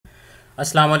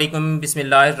Assalamu alaikum,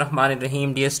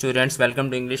 Bismillahirrahmanirrahim. Dear students,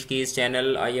 welcome to English Keys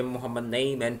channel. I am Muhammad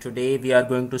Naeem and today we are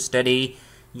going to study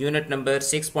unit number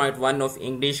 6.1 of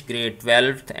English grade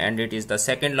 12th and it is the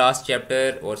second last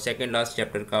chapter और second last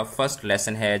chapter का first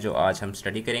lesson है जो आज हम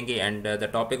study करेंगे and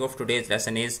the topic of today's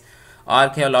lesson is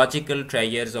archaeological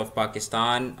treasures of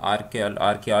Pakistan.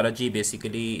 Archaeology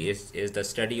basically is the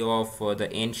study of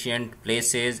the ancient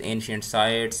places, ancient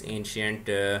sites,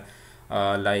 ancient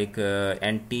like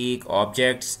antique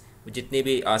objects, जितने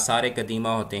भी आसार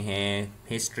कदीमा होते हैं,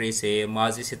 हिस्ट्री से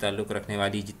माजी से ताल्लुक़ रखने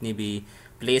वाली जितनी भी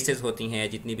प्लेसेस होती हैं,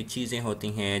 जितनी भी चीज़ें होती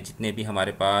हैं, जितने भी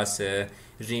हमारे पास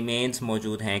रिमेन्स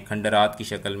मौजूद हैं, खंडरात की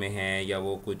शक्ल में हैं या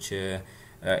वो कुछ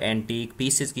एंटीक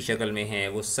पीसेस की शक्ल में हैं,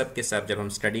 वो सब के सब जब हम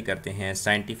स्टडी करते हैं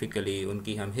साइंटिफिकली,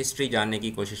 उनकी हम हिस्ट्री जानने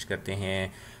की कोशिश करते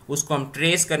हैं, उसको हम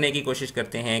ट्रेस करने की कोशिश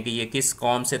करते हैं कि ये किस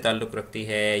कौम से ताल्लुक़ रखती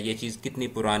है, ये चीज़ कितनी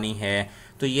पुरानी है,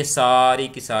 तो ये सारी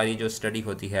की सारी जो स्टडी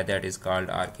होती है दैट इज़ कॉल्ड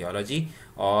आर्कियोलॉजी।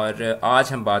 और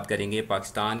आज हम बात करेंगे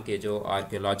पाकिस्तान के जो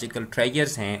आर्कियोलॉजिकल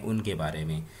ट्रेजर्स हैं उनके बारे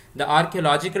में। The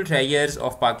archaeological treasures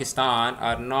of Pakistan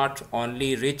are not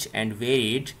only rich and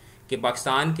varied, कि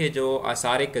पाकिस्तान के जो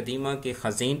आसार कदीमा के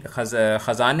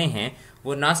ख़जाने हैं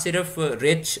वो ना सिर्फ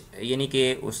रिच यानी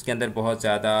कि उसके अंदर बहुत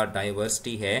ज़्यादा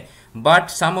डाइवर्सिटी है, but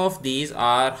some of these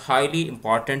are highly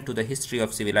important to the history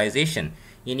of civilisation,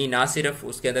 यानी ना सिर्फ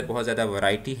उसके अंदर बहुत ज़्यादा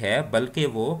वैरायटी है बल्कि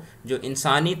वो जो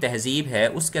इंसानी तहजीब है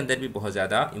उसके अंदर भी बहुत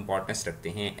ज़्यादा इंपॉर्टेंस रखते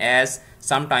हैं। As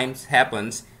sometimes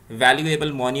happens,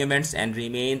 valuable monuments and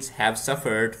remains have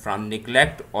suffered from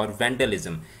neglect or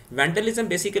vandalism. Vandalism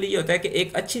basically ये होता है कि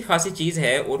एक अच्छी खासी चीज़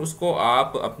है और उसको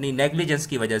आप अपनी नेग्लिजेंस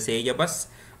की वजह से या बस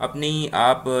अपनी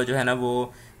आप जो है ना वो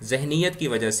जहनीत की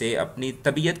वजह से, अपनी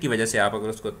तबीयत की वजह से आप अगर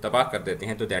उसको तबाह कर देते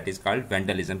हैं तो दैट इज़ कॉल्ड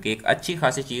वैंडलिज्म, कि एक अच्छी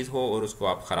खासी चीज़ हो और उसको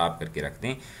आप ख़राब करके रख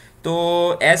दें।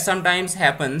 तो एज समटाइम्स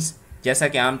हैपन्स, जैसा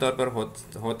कि आमतौर पर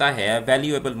होता है,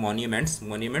 वैल्यूएबल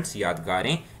मोन्यूमेंट्स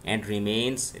यादगारें, एंड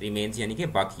रिमेन्स यानी कि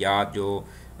बाकियात, जो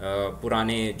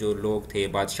पुराने जो लोग थे,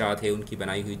 बादशाह थे, उनकी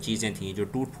बनाई हुई चीज़ें थी जो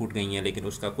टूट फूट गई हैं लेकिन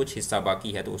उसका कुछ हिस्सा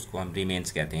बाकी है तो उसको हम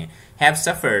रिमेन्स कहते हैं। हैव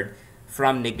सफर्ड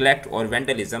फ्रॉम निगलेक्ट और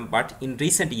vandalism, but in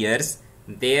recent years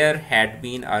there had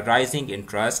been a rising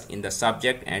interest in the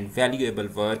subject and valuable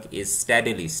work is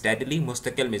steadily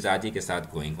मुस्तकिल मिजाजी के साथ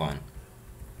going on.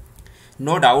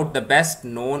 No doubt the best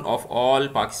known of all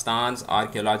Pakistan's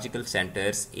archaeological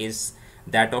centers is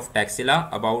that of Taxila,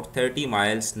 about 30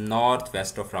 miles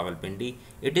northwest of Rawalpindi.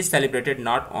 It is celebrated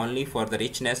not only for the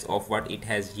richness of what it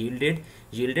has yielded.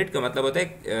 Yielded का मतलब होता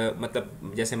है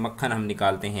मतलब जैसे मक्खन हम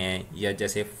निकालते हैं या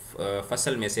जैसे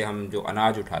फसल में से हम जो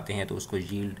अनाज उठाते हैं तो उसको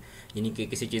यील्ड यानी कि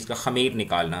किसी चीज़ का खमीर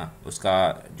निकालना, उसका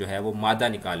जो है वो मादा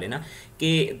निकाल लेना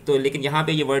कि तो, लेकिन यहाँ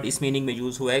पे ये वर्ड इस मीनिंग में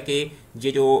यूज़ हुआ है कि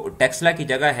ये जो टेक्सला की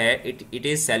जगह है it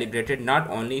is celebrated not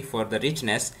only for the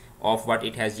richness of what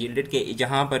it has yielded, के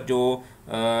जहाँ पर जो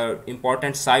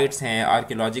इम्पॉर्टेंट साइट्स हैं,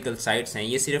 आर्कियोलॉजिकल साइट्स हैं,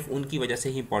 ये सिर्फ उनकी वजह से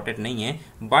ही इम्पॉर्टेंट नहीं है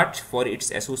but for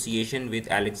its association with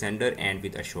Alexander and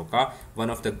with Ashoka, one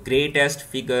of the greatest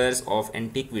figures of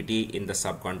antiquity in the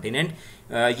sub continent.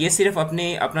 ये सिर्फ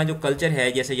अपना जो कल्चर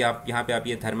है, जैसे यहाँ पे आप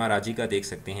ये धर्मा राजी का देख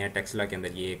सकते हैं, टेक्सला के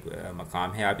अंदर ये एक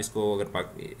मकाम है, आप इसको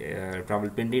अगर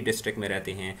रावलपिंडी डिस्ट्रिक्ट में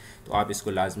रहते हैं तो आप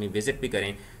इसको लाजमी विज़िट भी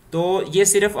करें। तो ये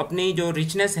सिर्फ अपनी जो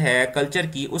रिचनेस है कल्चर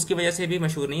की उसकी वजह से भी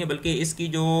मशहूर नहीं है बल्कि इसकी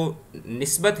जो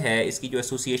निस्बत है, इसकी जो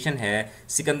एसोसिएशन है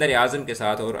सिकंदर आज़म के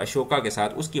साथ और अशोका के साथ,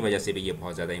 उसकी वजह से भी ये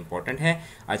बहुत ज़्यादा इंपॉर्टेंट है।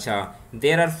 अच्छा,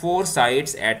 there are 4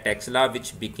 sites eight Taxila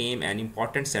which became an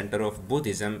important centre of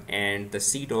Buddhism and the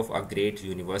seat of a great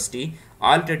university,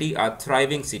 already a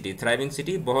thriving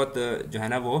city बहुत जो है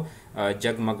ना वो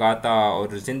जगमगाता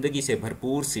और ज़िंदगी से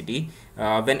भरपूर city.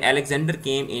 When Alexander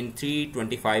came in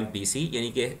 325 BC,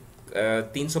 यानी कि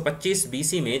 325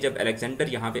 BC में जब अलेक्जेंडर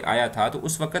यहाँ पे आया था तो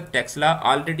उस वक्त टेक्सला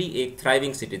ऑलरेडी एक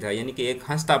थ्राइविंग सिटी था, यानी कि एक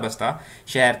हंसता बसता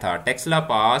शहर था। टेक्सला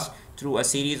पास through a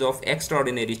series of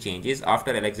extraordinary changes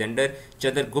after Alexander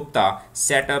Chandragupta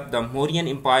set up the Mauryan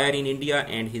Empire in India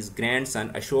and his grandson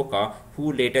Ashoka,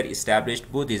 who later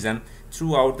established Buddhism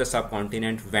throughout the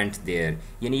subcontinent, went there.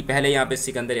 यानी पहले यहाँ पे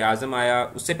सिकंदर आज़म आया,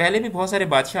 उससे पहले भी बहुत सारे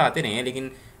बादशाह आते रहे हैं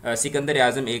लेकिन सिकंदर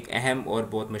आज़म एक अहम और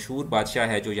बहुत मशहूर बादशाह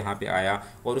है जो यहाँ पे आया,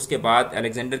 और उसके बाद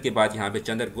अलेक्जेंडर के बाद यहाँ पे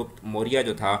चंद्रगुप्त मौर्य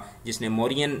जो था जिसने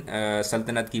मौर्यन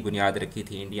सल्तनत की बुनियाद रखी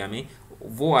थी इंडिया में,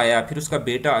 वो आया। फिर उसका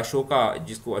बेटा अशोका,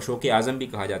 जिसको अशोक आज़म भी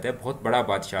कहा जाता है, बहुत बड़ा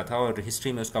बादशाह था और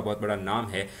हिस्ट्री में उसका बहुत बड़ा नाम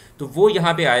है, तो वो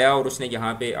यहाँ पे आया और उसने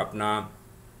यहाँ पे अपना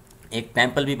एक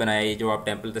टेंपल भी बनाया। ये जो आप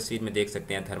टेंपल तस्वीर में देख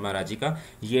सकते हैं धर्मा राजी का,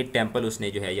 ये टेंपल उसने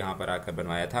जो है यहाँ पर आकर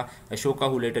बनवाया था। Ashoka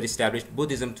who letter established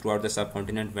Buddhism through out the sub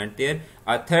continent went there.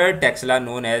 A third Taxila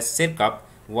known as Sirkap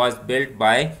was built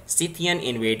by Scythian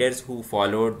invaders who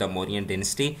followed the Mauryan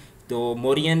dynasty। तो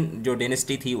मोरियन जो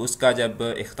डिनेस्टी थी उसका जब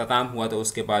इख्तिताम हुआ तो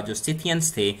उसके बाद जो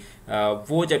सिथियंस थे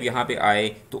वो जब यहाँ पे आए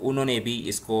तो उन्होंने भी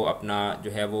इसको अपना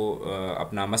जो है वो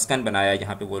अपना मस्कन बनाया,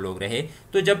 यहाँ पे वो लोग रहे।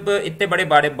 तो जब इतने बड़े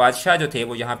बड़े बादशाह जो थे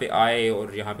वो यहाँ पे आए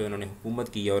और यहाँ पे उन्होंने हुकूमत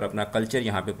की और अपना कल्चर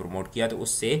यहाँ पे प्रमोट किया, तो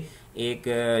उससे एक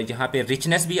यहाँ पे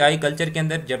रिचनेस भी आई कल्चर के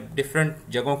अंदर। जब डिफरेंट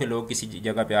जगहों के लोग किसी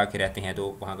जगह पे आके रहते हैं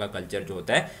तो वहाँ का कल्चर जो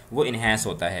होता है वो इन्हेंस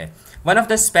होता है। One of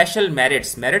the special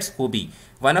merits खूबी,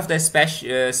 one of the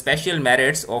special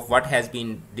merits of what has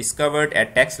been discovered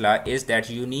at Texla is that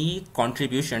unique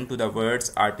contribution to the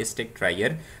world's artistic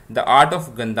treasure, the art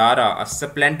of Gandhara, a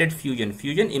splendid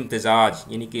fusion imtizaj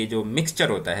यानी कि जो mixture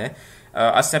होता है,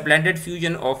 a splendid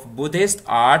fusion of Buddhist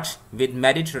art with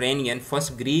Mediterranean,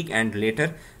 first Greek and later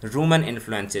Roman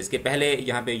influences। के पहले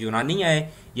यहाँ पे यूनानी आए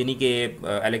यानी कि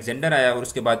अलेक्जेंडर आया और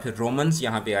उसके बाद फिर रोमन्स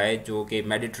यहाँ पे आए जो कि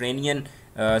मेडिट्रेनियन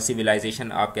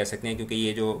सिविलाइजेशन आप कह सकते हैं, क्योंकि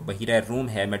ये जो बहीरा रूम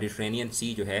है, मेडिट्रेनियन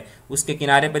सी जो है उसके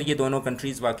किनारे पर ये दोनों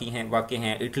कंट्रीज़ वाक़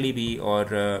हैं। इटली भी और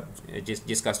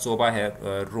जिसका सोबा है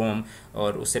रोम,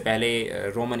 और उससे पहले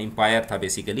रोमन एम्पायर था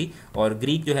बेसिकली, और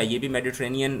ग्रीक जो है ये भी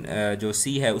मेडिट्रेनियन जो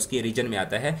सी है उसके रीजन में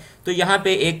आता है। तो यहाँ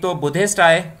पे एक तो बुद्धिस्ट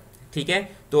आए, ठीक है,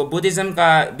 तो बुद्धिज़्म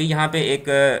का भी यहाँ पे एक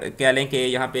कह लें कि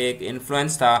यहाँ पे एक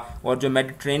इन्फ्लुएंस था, और जो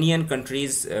मेडिट्रेनियन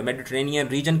कंट्रीज़, मेडिट्रेनियन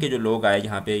रीजन के जो लोग आए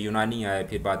यहाँ पे, यूनानी आए,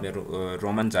 फिर बाद में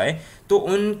रोमन्स आए, तो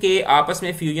उनके आपस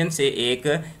में फ्यूजन से एक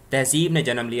तहजीब ने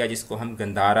जन्म लिया जिसको हम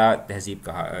गंधारा तहजीब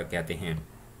कहते हैं।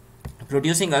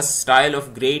 Producing a style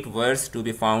of great verse to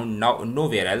be found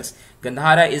nowhere else,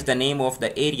 Gandhara is the name of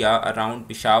the area around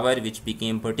Peshawar which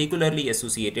became particularly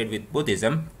associated with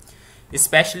Buddhism,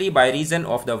 especially by reason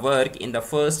of the work in the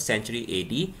 1st century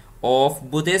AD of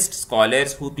Buddhist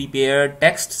scholars who prepared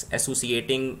texts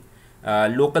associating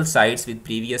local sites with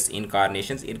previous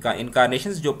incarnations।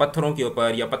 incarnations जो पत्थरों के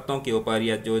ऊपर या पत्तों के ऊपर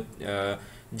या जो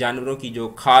जानवरों की जो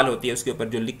खाल होती है उसके ऊपर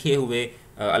जो लिखे हुए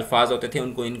अल्फाज होते थे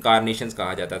उनको इनकारनेशंस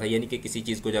कहा जाता था। यानी कि किसी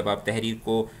चीज़ को जब आप तहरीर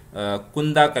को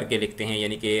कुंदा करके लिखते हैं,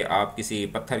 यानी कि आप किसी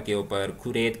पत्थर के ऊपर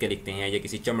खुरेद के लिखते हैं या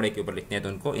किसी चमड़े के ऊपर लिखते हैं, तो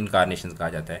उनको इनकारनेशंस कहा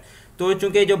जाता है। तो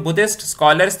चूंकि जो बुद्धिस्ट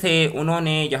स्कॉलर्स थे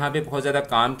उन्होंने यहाँ पे बहुत ज़्यादा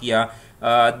काम किया,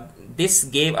 this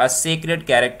gave a sacred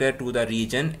character to the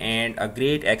reason and a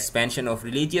great expansion of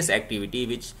religious activity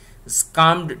which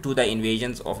succumbed to the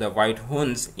invasions of the white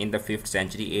Huns in the 5th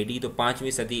century AD। तो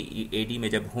 5वीं सदी AD में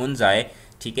जब हुन्स आए,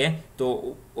 ठीक है,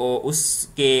 तो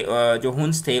उसके जो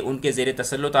हुन्स थे उनके ज़ेरे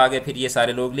तसल्लुत आ गए फिर ये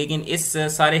सारे लोग। लेकिन इस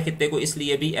सारे खित्ते को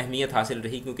इसलिए भी अहमियत हासिल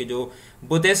रही क्योंकि जो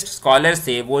बुद्धिस्ट स्कॉलर्स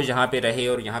थे वो यहाँ पे रहे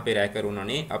और यहाँ पे रहकर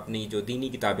उन्होंने अपनी जो दीनी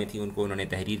किताबें थी उनको उन्होंने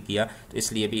तहरीर किया, तो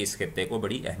इसलिए भी इस खित्ते को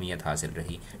बड़ी अहमियत हासिल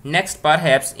रही। Next,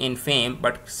 perhaps in fame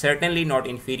but certainly not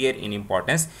inferior in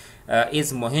importance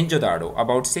is Mohenjodaro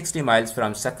about 60 miles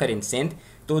from सक्कर इन सिंध।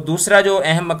 तो दूसरा जो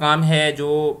अहम मकाम है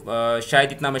जो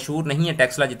शायद इतना मशहूर नहीं है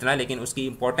टेक्सला जितना, लेकिन उसकी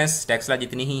इंपॉर्टेंस टेक्सला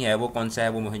जितनी ही है, वो कौन सा है,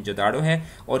 वो मोहनजोदाड़ो है,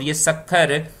 और ये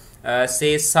सक्खर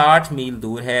से 60 मील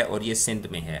दूर है और ये सिंध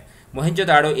में है।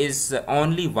 Mohenjodaro is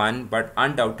only one but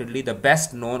undoubtedly the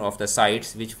best known of the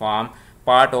sites which form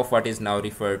part of what is now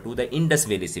referred to the Indus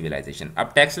valley civilisation.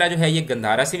 अब टेक्सला जो है ये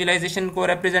गंधारा सिविलाइजेशन को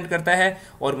रिप्रेजेंट करता है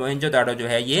और मोहनजोदाड़ो जो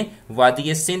है ये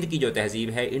वादी सिंध की जो तहजीब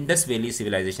है, इंडस वैली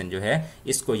सिविलाइजेशन जो है,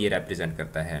 इसको ये रिप्रेजेंट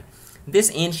करता है।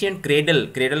 दिस एंशियंट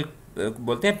क्रेडल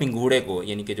बोलते हैं पिंगूड़े को,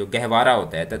 यानी कि जो गहवारा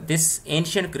होता है, this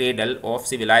ancient cradle of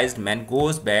civilised man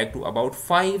goes back to about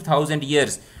 5000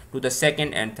 years to the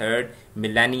 2nd and 3rd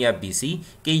Melania BC,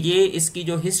 कि ये इसकी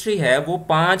जो हिस्ट्री है वो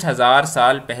 5000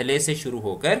 साल पहले से शुरू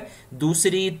होकर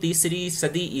 2री 3री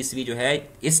सदी ईसवी जो है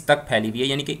इस तक फैली हुई है,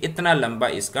 यानी कि इतना लंबा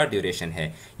इसका ड्यूरेशन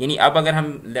है। यानी अब अगर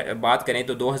हम बात करें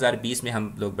तो 2020 में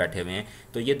हम लोग बैठे हुए हैं,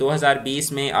 तो ये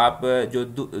 2020 में आप जो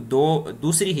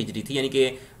दूसरी हिजरी थी, यानी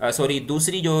कि सॉरी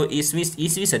दूसरी जो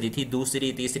ईसवी सदी थी,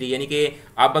 2री 3री, यानी कि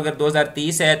आप अगर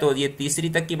 2030 है तो ये 3री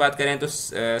तक की बात करें तो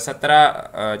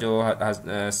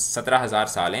 17,000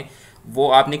 साल हैं, वो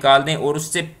आप निकाल दें और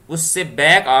उससे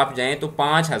बैक आप जाएं तो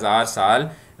 5000 साल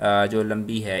जो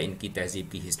लंबी है इनकी तहजीब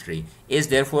की history. Is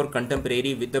therefore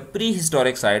contemporary with the pre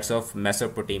historic sites of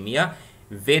Mesopotamia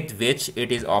with which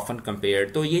it is often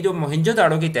compared. तो ये जो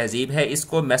मोहनजोदाड़ो की तहजीब है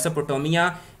इसको मेसोपोटामिया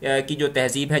की जो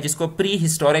तहजीब है जिसको प्री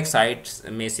हिस्टोरिक साइट्स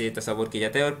में से तस्वुर किया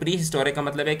जाता है, और प्री हिस्टोरिक का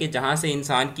मतलब है कि जहाँ से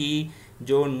इंसान की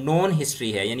जो नॉन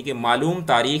हिस्ट्री है, यानी कि मालूम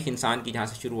तारीख इंसान की जहाँ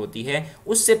से शुरू होती है,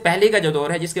 उससे पहले का जो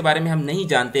दौर है जिसके बारे में हम नहीं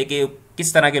जानते कि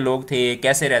किस तरह के लोग थे,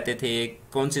 कैसे रहते थे,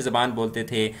 कौन सी ज़बान बोलते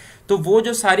थे, तो वो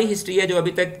जो सारी हिस्ट्री है जो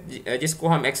अभी तक जिसको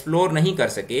हम एक्सप्लोर नहीं कर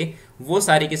सके, वो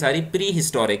सारी की सारी प्री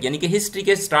हिस्टोरिक, यानी कि हिस्ट्री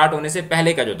के स्टार्ट होने से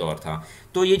पहले का जो दौर था।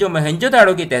 तो ये जो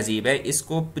मोहनजोदाड़ो की तहजीब है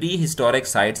इसको प्री हिस्टोरिक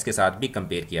साइट्स के साथ भी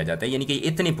कंपेयर किया जाता है, यानी कि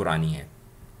इतनी पुरानी है।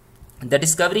 The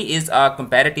discovery is a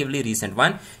comparatively recent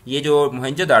one. ये जो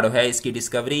मोहनजोदाड़ो है इसकी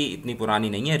डिस्कवरी इतनी पुरानी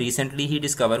नहीं है, रिसेंटली ही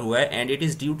डिस्कवर हुआ है, and it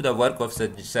is due to the work of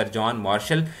sir John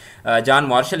Marshall. John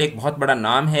Marshall एक बहुत बड़ा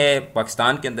नाम है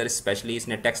पाकिस्तान के अंदर, स्पेशली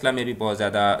इसने टेक्सला में भी बहुत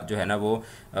ज़्यादा जो है ना वो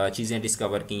चीज़ें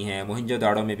डिस्कवर की हैं,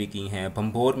 मोहनजोदाड़ो में भी की हैं,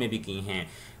 भंभोर में भी की हैं,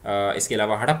 इसके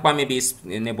अलावा हड़प्पा में भी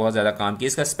इसने बहुत ज़्यादा काम किया।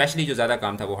 इसका स्पेशली जो ज़्यादा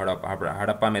काम था वो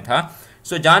हड़प्पा में था।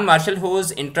 सो John Marshall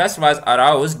whose interest was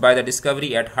aroused by the discovery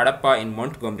eight Harappa in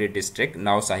Montgomery district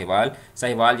now Sahiwal,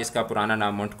 Sahiwal जिसका पुराना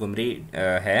नाम मोंटगोमरी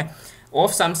है,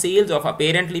 of some seals of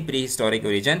apparently pre historic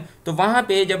origin. तो वहाँ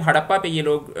पे जब हड़प्पा पे ये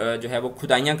लोग जो है वो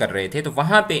खुदाइयाँ कर रहे थे तो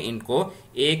वहाँ पे इनको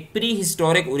एक प्री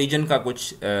हिस्टोरिक ओरिजिन का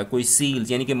कोई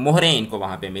सील्स यानी कि मोहरें इनको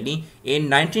वहाँ पे मिली। इन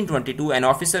 1922 an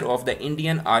officer of the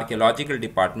Indian archaeological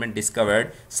department discovered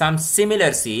some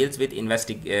similar seals with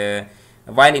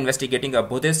while investigating a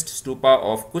Buddhist stupa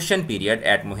of Kushan period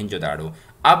at Mohenjo-daro।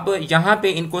 अब यहाँ पे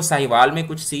इनको साहिवाल में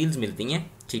कुछ सील्स मिलती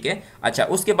हैं, ठीक है। अच्छा,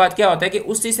 उसके बाद क्या होता है कि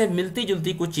उसी से मिलती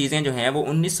जुलती कुछ चीज़ें जो हैं वो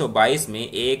 1922 में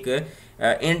एक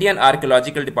इंडियन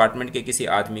आर्कियोलॉजिकल डिपार्टमेंट के किसी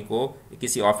आदमी को,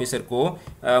 किसी ऑफिसर को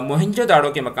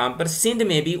मोहनजोदाड़ो के मकाम पर सिंध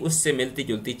में भी उससे मिलती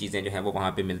जुलती चीज़ें जो हैं वो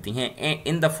वहाँ पे मिलती हैं।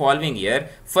 In the following year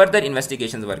further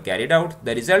investigations were carried out. The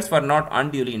results were not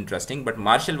unduly interesting but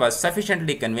martial was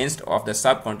sufficiently convinced of the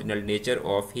sub continental nature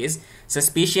of his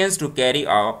suspicions to carry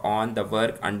on the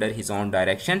work under his own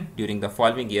direction during the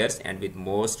following years and with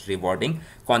most rewarding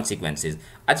consequences।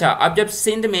 अच्छा, अब जब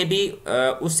सिंध में भी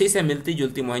उसी से मिलती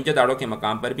जुलती, मोहनजोदाड़ो के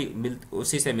मकाम पर भी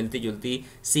उसी से मिलती जुलती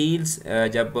सील्स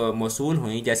जब मौसूल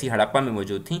हुई जैसी हड़प्पा में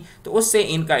मौजूद थी, तो उससे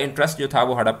इनका इंटरेस्ट जो था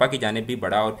वो हड़प्पा की जानिब भी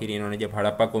बढ़ा, और फिर इन्होंने जब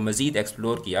हड़प्पा को मजीद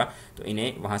एक्सप्लोर किया तो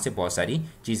इन्हें वहाँ से बहुत सारी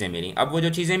चीज़ें मिली। अब वो जो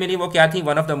चीज़ें मिली वो क्या थी?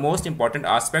 One of the most important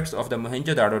aspects of the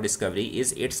Mohenjodaro discovery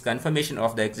is it's confirmation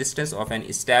of the existence of an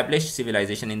established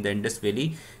civilization in the Indus Valley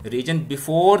region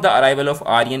before the arrival of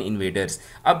Aryan invaders।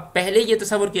 अब पहले ये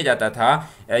तस्वर किया जाता था,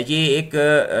 ये एक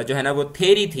जो है ना वो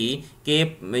थेरी थी कि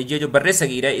ये जो बर्रे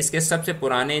सगीर है इसके सबसे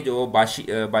पुराने जो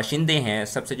बाशिंदे हैं,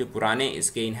 सबसे जो पुराने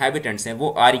इसके इन्हेबिटेंट्स हैं वो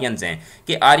आर्यंस हैं,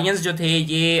 कि आर्यंस जो थे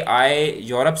ये आए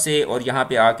यूरोप से और यहाँ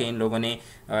पे आके इन लोगों ने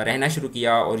रहना शुरू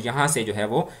किया, और यहाँ से जो है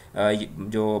वो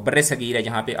जो बर्रे सगीर है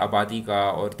जहाँ पे आबादी का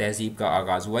और तहजीब का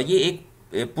आगाज़ हुआ, ये एक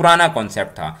पुराना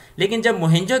कॉन्सेप्ट था। लेकिन जब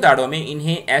मोहनजोदाड़ो में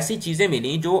इन्हें ऐसी चीज़ें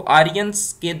मिली जो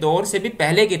आर्यंस के दौर से भी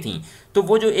पहले की थी, तो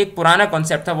वो जो एक पुराना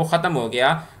कॉन्सेप्ट था वो ख़त्म हो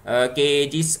गया कि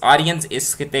जिस आर्यंस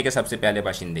इस खित्ते के सबसे पहले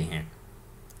बाशिंदे हैं।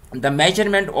 The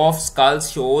measurement of sculls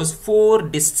shows 4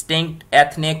 distinct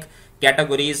ethnic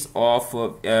categories of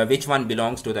which one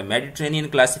belongs to the Mediterranean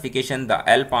classification, the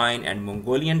Alpine and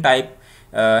Mongolian type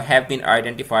have been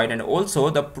identified, and also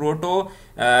the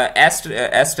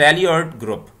Proto-Australoid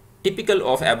group typical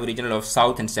of aboriginal of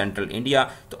south and central India.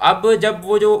 तो अब जब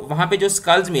वो जो वहाँ पे जो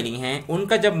sculls मिली हैं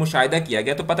उनका जब मुशाहिदा किया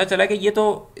गया तो पता चला कि ये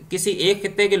तो किसी एक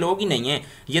खित्ते के लोग ही नहीं हैं,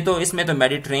 ये तो इसमें तो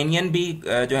मेडिट्रेनियन भी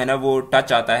जो है ना वो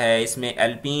टच आता है, इसमें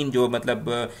एल्पीन जो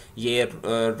मतलब ये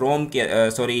रोम के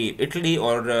इटली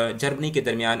और जर्मनी के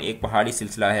दरमियान एक पहाड़ी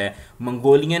सिलसिला है,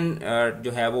 मंगोलियन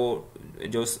जो है वो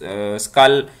जो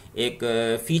स्कल एक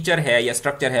फीचर है या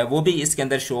स्ट्रक्चर है वो भी इसके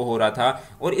अंदर शो हो रहा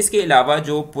था। और इसके अलावा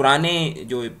जो पुराने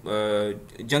जो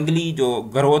जंगली जो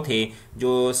ग्रोह थे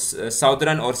जो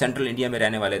साउदर्न और सेंट्रल इंडिया में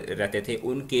रहते थे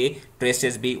उनके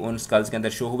ट्रेसेस भी उन स्कल्स के अंदर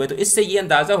शो हुए। तो इससे ये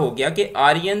अंदाज़ा हो गया कि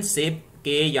आर्यन से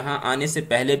के यहाँ आने से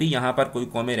पहले भी यहाँ पर कोई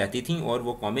कौमें रहती थीं, और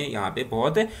वो कौमें यहाँ पे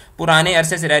बहुत पुराने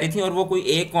अरसे से रह रही थीं, और वो कोई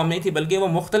एक कौम नहीं थी बल्कि वो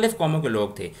मुख्तलिफ कौमों के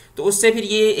लोग थे। तो उससे फिर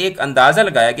ये एक अंदाज़ा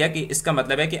लगाया गया कि इसका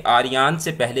मतलब है कि आर्यन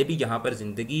से पहले भी यहाँ पर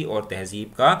ज़िंदगी और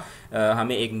तहजीब का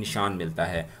हमें एक निशान मिलता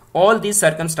है। All these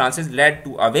circumstances led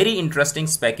to a very interesting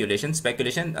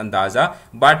speculation अंदाज़ा,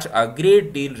 but a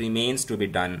great deal remains to be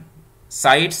done.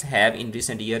 Sites have in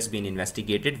recent years been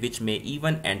investigated which may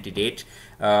even antedate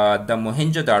the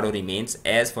Mohenjo-daro remains,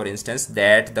 as for instance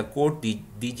that the Kot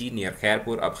Diji near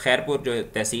Khairpur. अब खैरपुर जो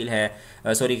तहसील है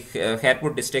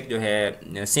Khairpur district जो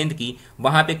है सिंध की,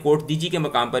 वहाँ पे coat दीजी के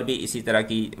मकाम पर भी इसी तरह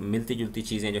की मिलती जुलती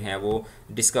चीज़ें जो हैं वो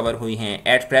डिस्कवर हुई हैं।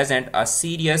 At present a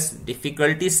serious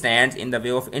difficulty stands in the way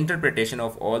of interpretation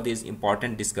of all these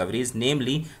important discoveries,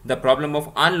 namely the problem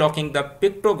of unlocking the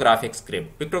pictographic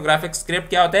script. Pictographic script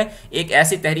क्या होता है? एक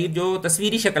ऐसी तहरीर जो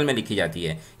तस्वीरी शक्ल में लिखी जाती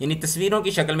है, यानी तस्वीरों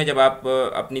की शक्ल में जब आप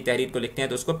अपनी तहरीर को लिखते हैं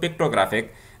तो उसको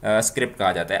पिक्टोग्राफिक स्क्रिप्ट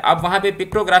कहा जाता है। अब वहाँ पे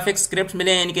पिक्टोग्राफिक स्क्रिप्ट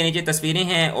मिले हैं, इनके नीचे तस्वीरें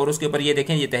हैं और उसके ऊपर ये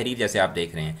देखें ये तहरीर जैसे आप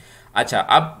देख रहे हैं। अच्छा,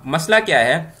 अब मसला क्या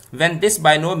है? When this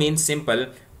by no means simple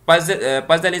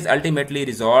puzzle is ultimately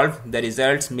resolved, the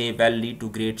results may well lead to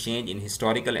great change in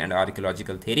historical and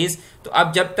archaeological theories. तो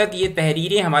अब जब तक ये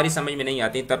तहरीरें हमारी समझ में नहीं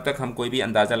आती तब तक हम कोई भी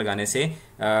अंदाज़ा लगाने से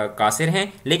कासिर हैं,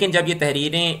 लेकिन जब ये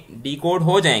तहरीरें डिकोड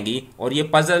हो जाएंगी और ये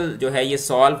पज़ल जो है ये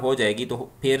सॉल्व हो जाएगी तो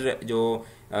फिर जो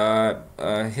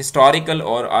हिस्टोरिकल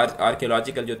और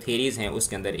आर्कियोलॉजिकल जो थेरीज हैं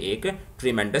उसके अंदर एक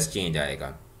ट्रीमेंडस चेंज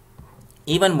आएगा.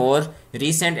 Even more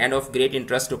recent and of great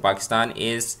interest to Pakistan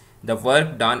is the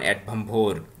work done at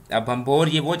Bhambhor. अब भंभोर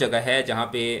ये वो जगह है जहाँ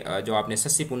पे जो आपने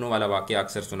सस्सी पुन्नू वाला वाक़या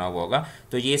अक्सर सुना हुआ होगा,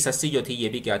 तो ये सस्सी जो थी ये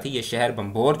भी क्या थी, ये शहर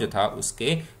भंभोर जो था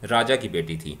उसके राजा की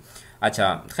बेटी थी.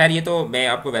 अच्छा खैर ये तो मैं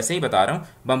आपको वैसे ही बता रहा हूँ.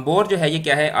 भंभोर जो है ये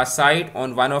क्या है, अ site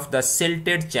on one of the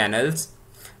सिल्टेड channels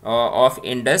of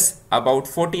Indus about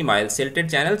 40 miles. सिल्टेड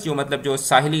channels जो मतलब जो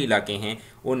साहिली इलाके हैं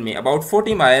उनमें about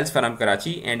 40 miles from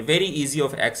Karachi and very easy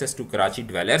of access to Karachi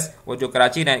dwellers. और जो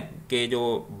कराची के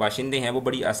जो बाशिंदे हैं वो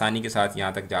बड़ी आसानी के साथ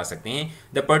यहाँ तक जा सकते हैं.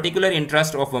 The particular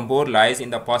interest of Bhambhor lies in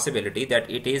the possibility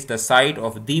that it is the site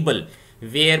of Debal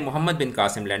where Mohammad bin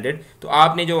Qasim landed. तो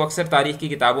आपने जो अक्सर तारीख की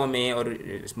किताबों में और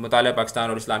मुताला पाकिस्तान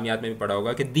और इस्लामियात में भी पढ़ा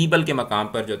होगा कि दीबल के मकाम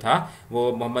पर जो था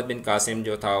वो मोहम्मद बिन कासिम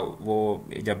जो था वो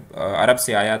जब अरब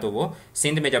से आया तो वो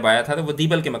सिंध में जब आया था तो वो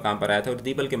दीबल के मकाम पर आया था और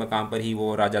दीबल के मकाम पर ही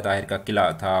वो राजा ताहिर का किला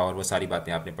था और वो सारी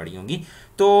बातें आपने पढ़ी होंगी.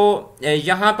 तो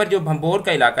यहाँ पर जो भंभोर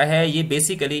का इलाका है ये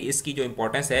बेसिकली इसकी जो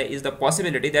इंपॉर्टेंस है is the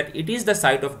possibility that it is the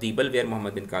site of Debal where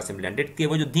Mohammad bin Qasim landed. कि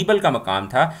वो जो दीबल का मकाम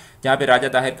था जहाँ पे राजा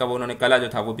ताहिर का वो उन्होंने किला जो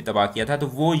था वो भी तबाह किया था, तो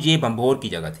वो ये भंभोर की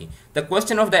जगह थी. The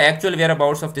question of the actual where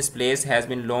abouts of this place has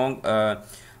been long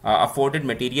afforded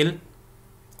material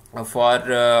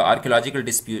for archaeological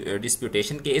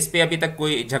डिस्प्यूटेशन. के इस पे अभी तक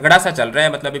कोई झगड़ा सा चल रहा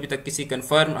है, मतलब अभी तक किसी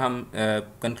कन्फर्म हम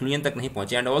कंक्लूजन तक नहीं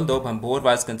पहुंचे. एंड ऑल दो Bhambhor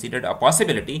was considered a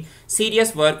possibility,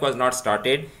 serious work was not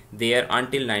started there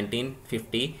until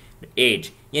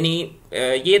 1958. यानी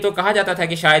ये तो कहा जाता था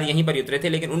कि शायद यहीं पर उतरे थे,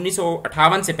 लेकिन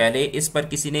 1958 से पहले इस पर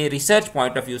किसी ने रिसर्च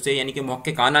पॉइंट ऑफ व्यू से यानी कि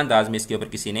मुहक्किकाना अंदाज में इसके ऊपर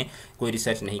किसी ने कोई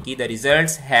रिसर्च नहीं की. The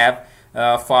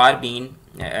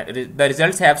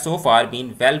results have so far been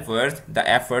well worth the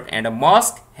effort, and a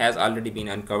mosque has already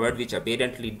been uncovered which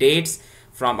apparently dates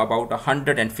from about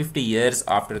 150 years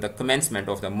after the commencement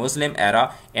of the Muslim era,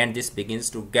 and this begins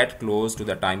to get close to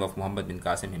the time of Muhammad bin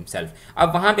Qasim himself.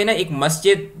 अब वहाँ पे ना एक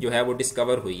मस्जिद जो है वो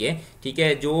discover हुई है, ठीक है,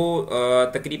 जो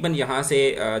तकरीबन यहाँ से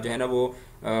जो है ना वो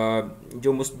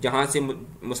जो जहाँ से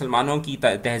मुसलमानों की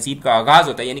तहजीब का आगाज़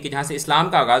होता है यानी कि जहाँ से इस्लाम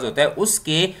का आगाज़ होता है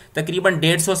उसके तकरीबन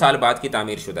 150 साल बाद की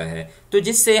तामीर शुदा है. तो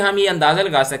जिससे हम ये अंदाज़ा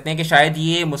लगा सकते हैं कि शायद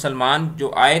ये मुसलमान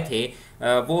जो आए थे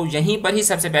वो यहीं पर ही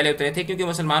सबसे पहले उतरे थे, क्योंकि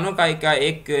मुसलमानों का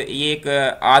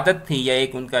एक आदत थी या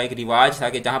एक उनका एक रिवाज था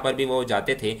कि जहाँ पर भी वो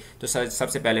जाते थे तो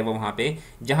सबसे पहले वो वहाँ पे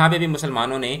जहाँ पे भी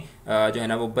मुसलमानों ने जो है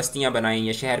ना वो बस्तियाँ बनाई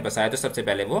या शहर बसाए तो सबसे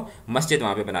पहले वो मस्जिद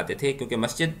वहाँ पे बनाते थे, क्योंकि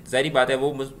मस्जिद ज़ाहिर बात है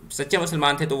वो सच्चे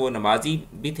मुसलमान थे तो वो नमाजी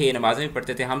भी थे, नमाज़ें भी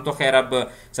पढ़ते थे. हम तो खैर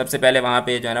अब सबसे पहले वहाँ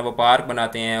पे जो है ना वो पार्क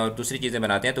बनाते हैं और दूसरी चीज़ें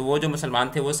बनाते हैं, तो वो जो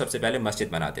मुसलमान थे वो सबसे पहले मस्जिद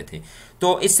बनाते थे.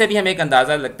 तो इससे भी हमें एक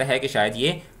अंदाज़ा लगता है कि शायद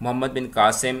ये मोहम्मद बिन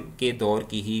कासिम के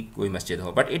की ही कोई मस्जिद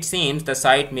हो. But it seems the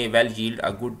site में well yield a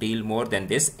good deal more than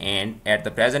this, and at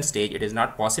the present stage it is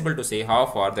not possible to से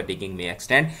हाउ फॉर द डिगिंग में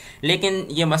एक्सटेंड. लेकिन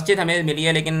ये मस्जिद हमें मिली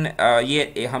है, लेकिन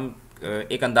ये हम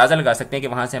एक अंदाज़ा लगा सकते हैं कि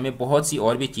वहाँ से हमें बहुत सी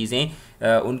और भी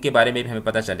चीज़ें उनके बारे में भी हमें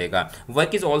पता चलेगा.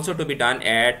 Work is also to be done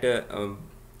at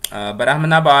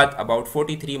Brahmanabad, about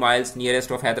 43 miles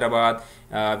nearest of Hyderabad,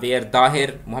 where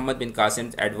Dahir Muhammad bin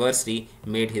Qasim's adversary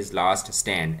made his last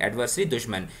stand. Adversary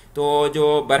दुश्मन. तो जो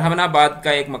बरहमनाबाद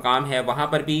का एक मकाम है वहाँ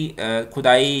पर भी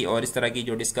खुदाई और इस तरह की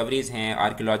जो डिस्कवरीज हैं,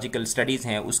 आर्कियोलॉजिकल स्टडीज़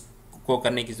हैं, उसको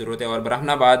करने की ज़रूरत है. और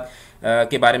बरहमनाबाद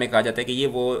के बारे में कहा जाता है कि ये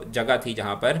वो जगह थी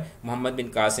जहाँ पर मोहम्मद बिन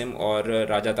कासिम और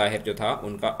राजा ताहिर जो था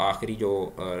उनका आखिरी जो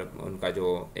उनका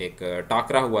जो एक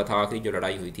टाकरा हुआ था, आखिरी जो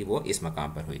लड़ाई हुई थी वो इस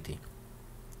मकाम पर हुई थी.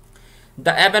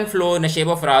 The above and flow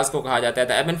नशेब Faraz को कहा जाता है.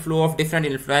 The above and flow of different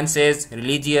influences,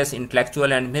 religious,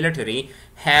 intellectual and military,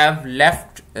 have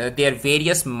left their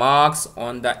various marks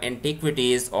on the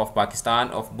antiquities of Pakistan.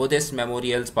 Of Buddhist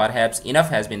memorials perhaps enough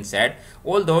has been said,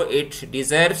 although it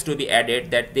deserves to be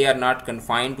added that they are not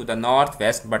confined to the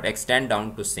northwest but extend down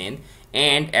to Sindh,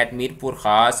 and at Mirpur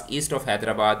Khas east of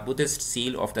Hyderabad Buddhist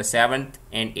seal of the 7th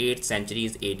and 8th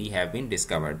centuries AD have been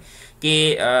discovered. कि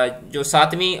जो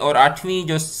 7वीं और 8वीं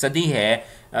जो सदी है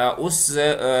उस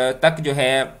तक जो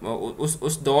है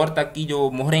उस दौर तक की जो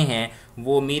मोहरें हैं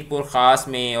वो मीरपुर ख़ास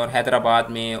में और हैदराबाद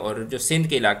में और जो सिंध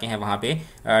के इलाके हैं वहाँ पे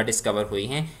डिस्कवर हुई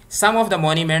हैं. सम ऑफ द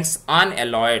मोन्यूमेंट्स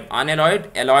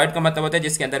अनएलॉयड का मतलब होता है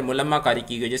जिसके अंदर मुलम्मा कारी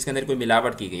की गई, जिसके अंदर कोई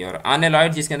मिलावट की गई, और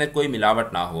अनएलॉयड जिसके अंदर कोई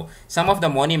मिलावट ना हो. सम of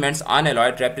the monuments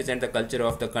अनएलॉयड represent the culture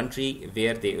of the country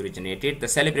where they originated. The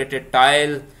celebrated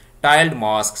tiled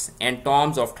mosques and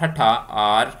tombs of Thatha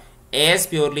are as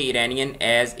purely Iranian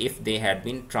as if they had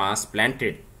been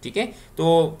transplanted. ठीक है,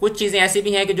 तो कुछ चीज़ें ऐसी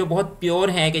भी हैं कि जो बहुत प्योर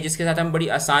हैं, कि जिसके साथ हम बड़ी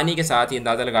आसानी के साथ ये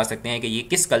अंदाज़ा लगा सकते हैं कि ये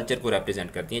किस कल्चर को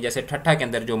रिप्रेजेंट करती हैं। जैसे ठट्ठा के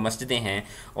अंदर जो मस्जिदें हैं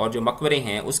और जो मकबरे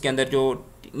हैं, उसके अंदर जो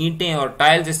ईंटें और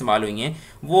टाइल्स इस्तेमाल हुई हैं,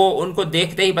 वो उनको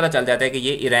देखते ही पता चल जाता है कि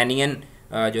ये इरानियन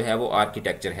जो है वो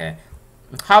आर्किटेक्चर है।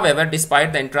 However,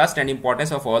 despite the interest and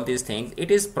importance of all these things,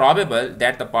 it is probable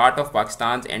that the part of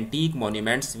Pakistan's antique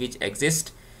monuments which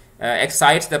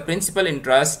excites the principal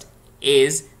interest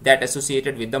is that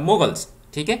associated with the Mughals.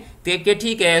 ठीक है, कि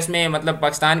ठीक है, इसमें मतलब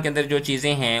पाकिस्तान के अंदर जो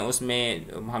चीज़ें हैं उसमें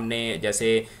हमने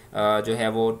जैसे जो है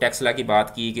वो टेक्सला की बात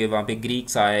की कि वहाँ पे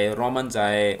ग्रीक्स आए, रोमन्स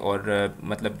आए, और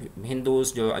मतलब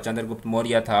हिंदूज जो चंद्रगुप्त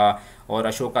मौर्य था और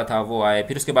अशोका था वो आए।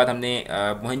 फिर उसके बाद हमने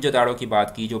मोहनजोदाड़ो की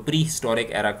बात की जो प्री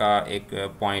हिस्टोरिक एरा का एक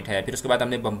पॉइंट है। फिर उसके बाद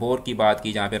हमने बम्बोर की बात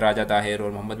की जहाँ पे राजा ताहिर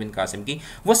और मोहम्मद बिन कासिम की।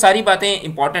 वो सारी बातें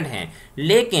इंपॉर्टेंट हैं,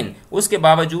 लेकिन उसके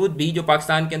बावजूद भी जो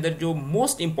पाकिस्तान के अंदर जो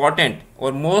मोस्ट इंपॉर्टेंट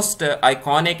और मोस्ट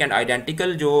आइकॉनिक एंड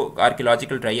आइडेंटिकल जो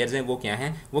आर्कियोलॉजिकल ट्रायर्स हैं वो क्या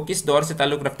हैं, वो किस दौर से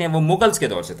ताल्लुक़ रखते हैं? वो मुगल्स के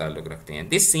दौर से ताल्लुक़ रखते हैं।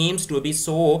 This seems to be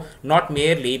so not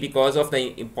merely because of the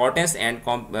importance and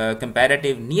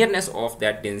comparative nearness of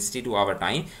that dynasty to our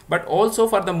time, but also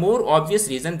for the more obvious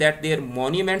reason that their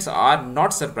monuments are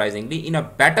not surprisingly in a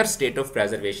better state of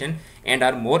preservation and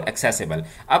are more accessible.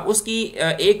 अब उसकी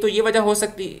एक तो ये वजह हो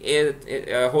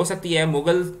सकती है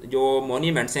मुगल जो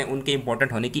मॉन्यूमेंट्स हैं उनके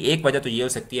इंपॉर्टेंट होने की। एक वजह तो ये हो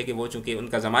सकती है कि वो चूंकि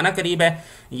उनका ज़माना करीब है,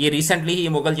 ये रिसेंटली ही ये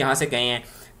मुगल यहाँ से गए हैं।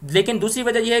 लेकिन दूसरी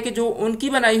वजह यह है कि जो उनकी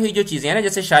बनाई हुई जो चीज़ें हैं ना,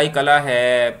 जैसे शाही कला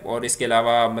है, और इसके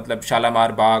अलावा मतलब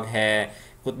शालामार बाग है,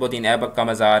 कुतुबुद्दीन ऐबक का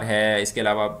मज़ार है, इसके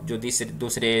अलावा जो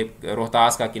दूसरे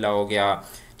रोहतास का किला हो गया,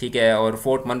 ठीक है, और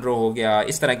फोर्ट मनरो हो गया,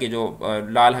 इस तरह की जो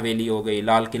लाल हवेली हो गई,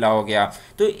 लाल किला हो गया।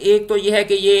 तो एक तो ये है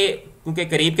कि ये क्योंकि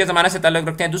करीब के ज़माने से ताल्लुक़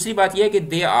रखते हैं। दूसरी बात यह है कि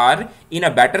they are in a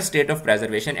better state of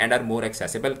preservation and are more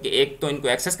accessible, कि एक तो इनको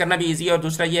एक्सेस करना भी ईजी है, और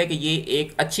दूसरा यह है कि ये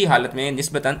एक अच्छी हालत में,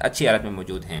 निस्बतन अच्छी हालत में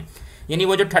मौजूद हैं। यानी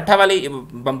वो जो ठट्ठा वाली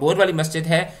बम्बोर वाली मस्जिद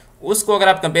है, उसको अगर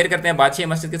आप कंपेयर करते हैं बादशाह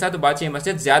मस्जिद के साथ, तो बादशाह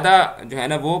मस्जिद ज़्यादा जो है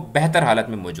ना वो बेहतर हालत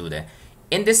में मौजूद है।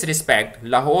 In this respect,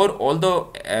 Lahore, although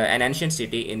an ancient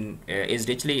city is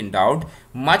richly endowed,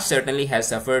 much certainly has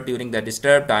suffered during the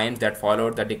disturbed times that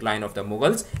followed the decline of the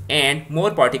Mughals, and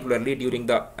more particularly during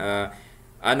the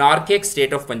anarchic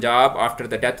state of Punjab after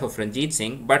the death of Ranjit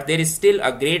Singh. But there is still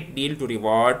a great deal to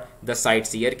reward the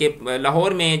sightseer. के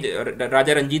लाहौर में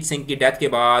राजा रंजीत सिंह की death के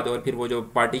बाद और फिर वो जो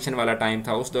partition वाला टाइम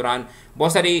था, उस दौरान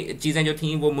बहुत सारी चीज़ें जो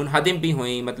थीं वो मुनहदिम भी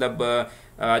हुई, मतलब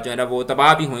जो है ना वो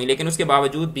तबाह भी हुई, लेकिन उसके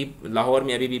बावजूद भी लाहौर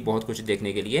में अभी भी बहुत कुछ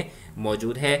देखने के लिए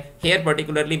मौजूद है। Hair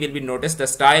particularly will be notice the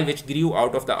style which Guru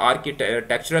out of the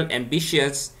architectural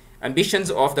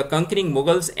ambitions of the conquering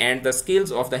Mughals and the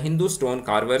skills of the Hindu stone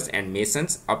carvers and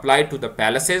masons applied to the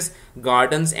palaces,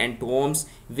 gardens and tombs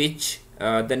which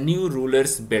the new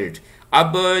rulers built.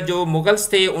 अब जो Mughals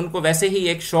थे उनको वैसे ही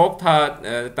एक शौक था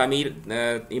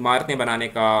तामीर इमारतें बनाने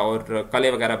का और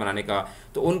कले वगैरह बनाने का,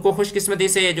 तो उनको खुशकिस्मती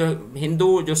से जो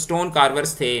हिंदू जो स्टोन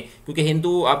कार्वर्स थे, क्योंकि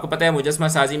हिंदू आपको पता है मुजस्मा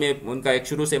साजी में उनका एक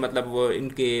शुरू से मतलब वो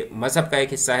इनके मज़हब का एक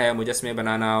हिस्सा है मुजस्मे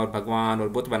बनाना और भगवान और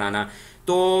बुत बनाना,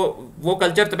 तो वो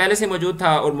कल्चर तो पहले से मौजूद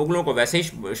था और मुगलों को वैसे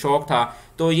ही शौक था।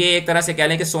 तो ये एक तरह से कह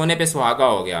लें कि सोने पे सुहागा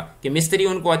हो गया कि मिस्त्री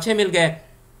उनको अच्छे मिल गए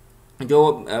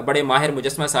जो बड़े माहिर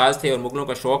मुजस्मा साज थे और मुगलों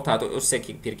का शौक था। तो उससे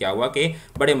फिर क्या हुआ कि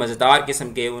बड़े मज़ेदार किस्म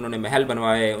के उन्होंने महल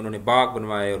बनवाए, उन्होंने बाग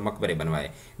बनवाए और मकबरे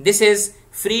बनवाए। This is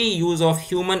free use of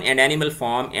human and animal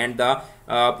form and the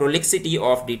prolixity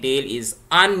of detail is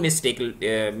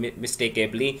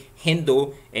unmistakably Hindu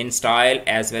in style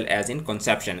as well as in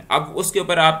conception. अब उसके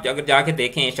ऊपर आप अगर जाके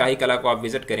देखें शाही कला को आप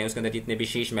विजिट करें, उसके अंदर जितने भी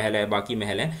शीश महल है बाकी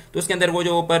महल हैं, तो उसके अंदर वो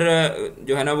जो ऊपर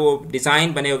जो है ना वो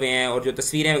डिज़ाइन बने हुए हैं और जो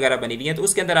तस्वीरें वगैरह बनी हुई हैं, तो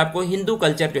उसके अंदर आपको हिंदू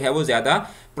कल्चर जो है वो ज़्यादा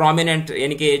प्रोमिनेंट,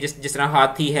 यानी कि जिस तरह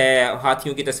हाथी है,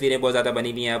 हाथियों की तस्वीरें बहुत ज़्यादा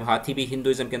बनी हुई हैं। अब हाथी भी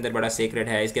हिंदुज़म के अंदर बड़ा सेक्रेड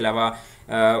है। इसके अलावा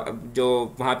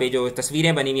जो वहाँ पे जो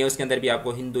तस्वीरें बनी हुई हैं उसके अंदर भी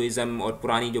आपको हिंदुज़म और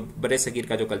पुरानी जो बड़े सगीर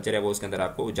का जो कल्चर है वो उसके अंदर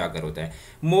आपको उजागर होता है।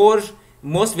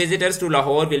 Most visitors to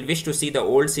Lahore will wish to see the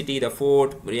old city, the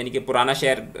fort, यानी कि पुराना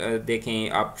शहर देखें,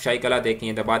 आप शाही कला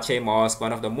देखें, the Badshah Mosque,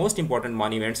 one of the most important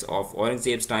monuments of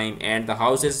Aurangzeb's time, and the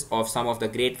houses of some of the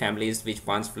great families which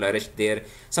once flourished there.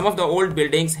 Some of the old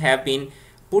buildings have been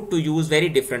put to use very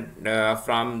different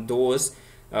from those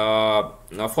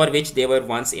for which they were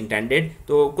once intended.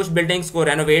 तो कुछ buildings को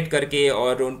renovate करके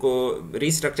और उनको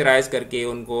रिस्ट्रक्चराइज करके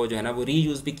उनको जो है ना वो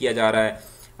रीयूज भी किया जा रहा है।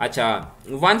 अच्छा,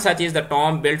 one such is the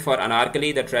tomb built for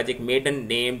Anarkali, the tragic maiden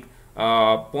named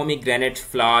Pomegranate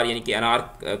Flower, यानी कि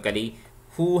Anarkali,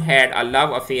 who had a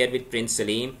love affair with Prince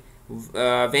Salim.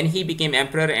 When he became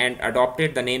emperor and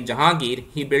adopted the name Jahangir,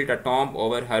 he built a tomb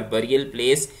over her burial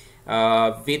place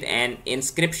with an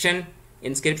inscription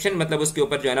inscription मतलब उसके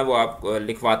ऊपर जो है ना वो आप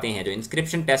लिखवाते हैं, जो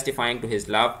inscription testifying to his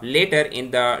love. Letter in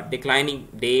the declining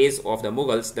days of the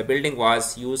Mughals the building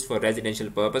was used for residential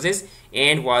purposes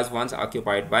and was once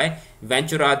occupied by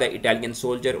Ventura the Italian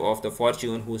soldier of the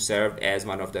Fortune who served as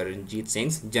one of the Ranjit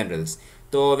Singh generals.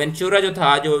 तो Ventura जो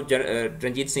था, जो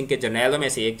रंजीत सिंह के जर्नैलों में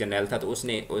से एक जर्नैल था, तो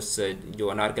उसने उस जो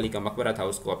अनारकली का मकबरा था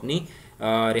उसको अपनी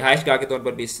रिहाइश गाह के तौर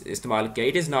पर भी इस्तेमाल किया।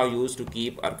 It is now use to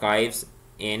keep archives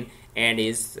in and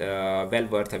is well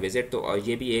worth a visit. तो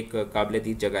ये भी एक काबिल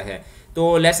दीद जगह है।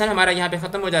 तो लेसन हमारा यहाँ पे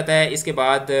ख़त्म हो जाता है। इसके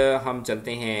बाद हम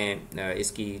चलते हैं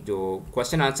इसकी जो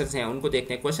क्वेश्चन आंसर्स हैं उनको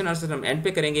देखते हैं। क्वेश्चन आंसर्स हम एंड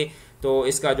पे करेंगे, तो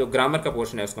इसका जो ग्रामर का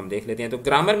पोर्शन है उसको हम देख लेते हैं। तो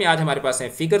ग्रामर में आज हमारे पास है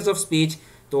फिगर्स ऑफ स्पीच।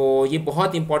 तो ये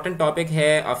बहुत इंपॉर्टेंट टॉपिक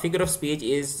है। A figure of speech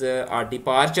is a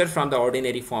departure from the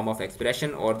ordinary form of expression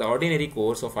और the ordinary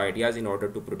course of ideas in order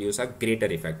to produce a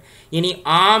greater effect. यानी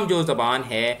आम जो ज़बान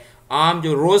है, आम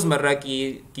जो रोज़मर्रा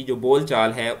की जो बोल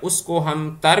चाल है, उसको हम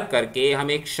तर्क करके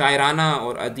हम एक शायराना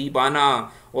और अदीबाना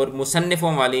और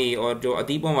मुसन्निफ़ों वाली और जो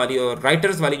अदीबों वाली और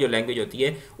राइटर्स वाली जो लैंग्वेज होती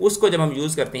है उसको जब हम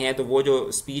यूज़ करते हैं, तो वो जो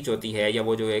स्पीच होती है या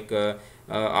वो जो एक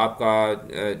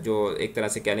आपका जो एक तरह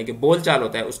से कह लें कि बोल चाल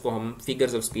होता है, उसको हम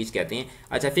फिगर्स ऑफ स्पीच कहते हैं।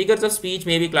 अच्छा, फिगर्स ऑफ स्पीच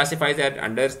में भी क्लासीफाइज एट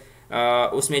अंडर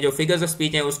उसमें जो फिगर्स ऑफ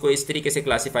स्पीच हैं उसको इस तरीके से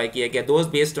क्लासीफाई किया गया। दोज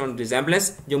बेस्ड ऑन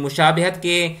रिजेंबलेंस, जो मुशाबहत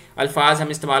के अल्फाज हम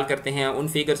इस्तेमाल करते हैं उन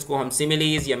फिगर्स को हम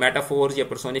सिमिलीज या मेटाफोर्स या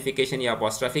पर्सोनिफिकेशन या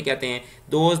अपॉस्ट्रफी कहते हैं।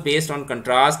 दोज बेस्ड ऑन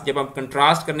कंट्रास्ट, जब हम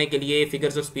कंट्रास्ट करने के लिए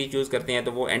फिगर्स ऑफ स्पीच यूज़ करते हैं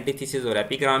तो वो एंटीथेसिस और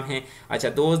एपिग्राम हैं। अच्छा,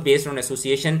 दोज बेस्ड ऑन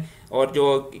एसोसिएशन, और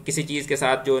जो किसी चीज़ के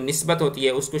साथ जो निस्बत होती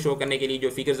है उसको शो करने के लिए जो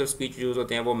फिगर्स ऑफ स्पीच यूज़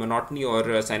होते हैं वो मोनोटनी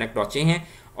और साइनेक्टोचे हैं।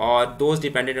 और दोज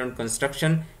डिपेंडेंट ऑन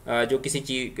कंस्ट्रक्शन, जो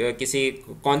किसी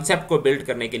कॉन्सेप्ट को बिल्ड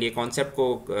करने के लिए, कॉन्सेप्ट को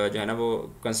जो है ना वो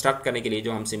कंस्ट्रक्ट करने के लिए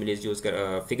जो हम सिमिलीज यूज़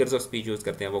कर फिगर्स ऑफ स्पीच यूज़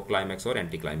करते हैं वो क्लाइमैक्स और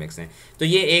एंटी क्लाइमैक्स हैं। तो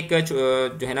ये एक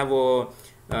जो है ना वो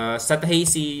सतही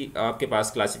सी आपके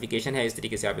पास क्लासिफिकेशन है। इस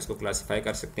तरीके से आप इसको क्लासीफाई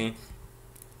कर सकते हैं।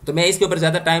 तो मैं इसके ऊपर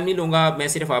ज़्यादा टाइम नहीं लूँगा, मैं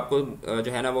सिर्फ आपको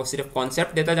जो है ना वो सिर्फ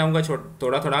कॉन्सेप्ट देता जाऊँगा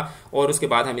थोड़ा थोड़ा, और उसके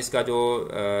बाद हम इसका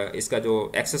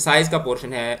जो एक्सरसाइज का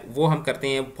पोर्शन है वो हम करते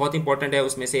हैं। बहुत इंपॉर्टेंट है,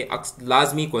 उसमें से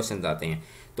लाजमी क्वेश्चन आते हैं,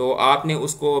 तो आपने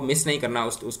उसको मिस नहीं करना,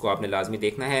 उसको आपने लाजमी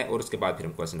देखना है, और उसके बाद फिर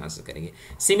हम क्वेश्चन आंसर करेंगे।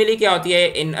 सिमिली क्या होती है?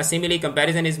 इन अ simile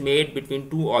comparison is made between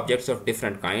two objects of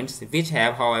different kinds which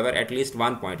have however at least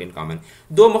one point in common.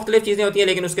 दो मुख्तलिफ चीज़ें होती हैं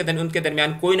लेकिन उनके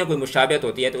दरमियान कोई ना कोई मुशाबहत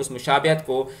होती है, तो उस मुशाबहत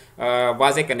को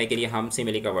वाज़े करने के लिए हम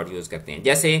सिमिली का वर्ड यूज़ करते हैं।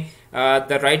 जैसे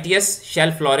the righteous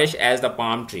shell flourish as the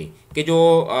palm tree, कि जो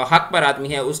हक पर आदमी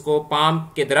है उसको पाम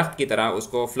के दरख्त की तरह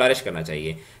उसको फ्लरिश करना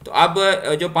चाहिए। तो अब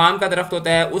जो पाम का दरख्त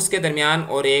होता है उसके दरमियान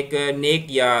और एक नेक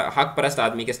या हक परस्त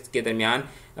आदमी के दरमियान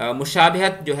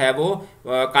मुशाबहत जो है वो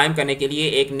कायम करने के लिए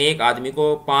एक नेक आदमी को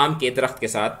पाम के दरख्त के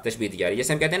साथ तशबीह दी जा रही है।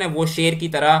 जैसे हम कहते हैं ना वो शेर की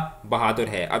तरह बहादुर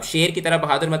है। अब शेर की तरह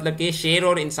बहादुर मतलब कि शेर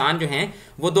और इंसान जो हैं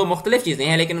वो दो मुख्तलिफ चीज़ें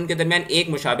हैं, लेकिन उनके दरमियान एक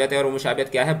मुशाबहत है, और वो मुशाबहत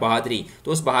क्या है? बहादुरी।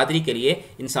 तो उस बहादुरी के लिए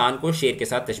इंसान को शेर के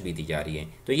साथ तशबीह दी जा रही है।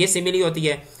 तो ये सिमिली होती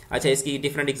है। अच्छा, इसकी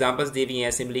डिफरेंट एग्जाम्पल्स दी हुई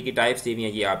हैं, सिमिली की टाइप्स दी हुई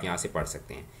हैं, ये आप यहाँ से पढ़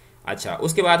सकते हैं। अच्छा,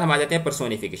 उसके बाद हम आ जाते हैं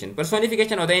पर्सोनिफिकेशन।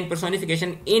 पर्सोनिफिकेशन होता है इन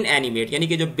पर्सोनिफिकेशन इन एनिमेट, यानी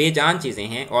कि जो बेजान चीज़ें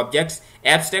हैं, objects,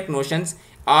 abstract notions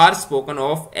are spoken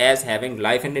of as having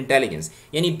life and intelligence,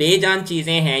 यानी बेजान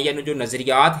चीज़ें हैं या जो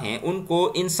नज़रियात हैं उनको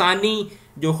इंसानी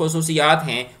जो खसूसियात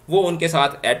हैं वो उनके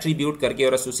साथ एट्रीब्यूट करके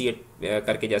और एसोसिएट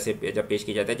करके जैसे जब पेश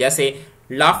किया जाता है। जैसे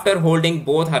laughter holding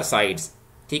both her sides,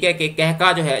 ठीक है, कि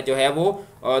कहका जो है वो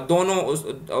दोनों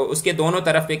उसके दोनों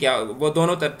तरफ पे क्या, वो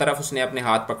दोनों तरफ उसने अपने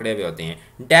हाथ पकड़े हुए होते हैं।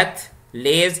 Death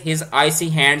Lay's his icy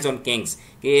hands on Kings,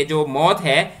 कि जो मौत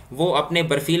है वो अपने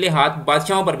बर्फीले हाथ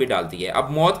बादशाहों पर भी डालती है।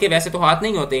 अब मौत के वैसे तो हाथ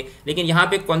नहीं होते, लेकिन यहाँ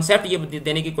पे कॉन्सेप्ट ये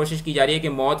देने की कोशिश की जा रही है कि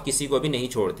मौत किसी को भी नहीं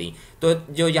छोड़ती। तो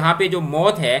जो यहाँ पे जो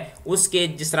मौत है उसके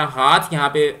जिस तरह हाथ यहाँ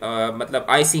पे मतलब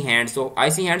आइसी हैंड्स, तो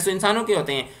आइसी हैंड्स तो इंसानों के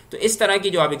होते हैं। तो इस तरह की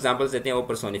जो आप एग्जाम्पल्स देते हैं वो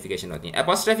पर्सोनिफिकेशन होती है।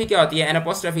 एपोस्ट्रफी क्या होती है? N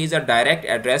apostrophe is a direct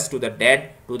address to the dead,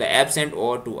 to the absent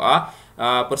और to a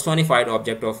personified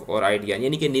object of और आइडिया,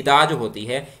 यानी कि निदा जो होती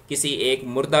है किसी एक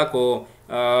मुर्दा को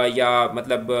या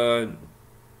मतलब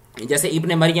जैसे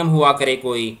इब्ने मरियम हुआ करे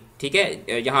कोई, ठीक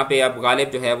है, यहाँ पे अब गालिब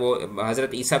जो है वो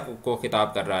हज़रत ईसा को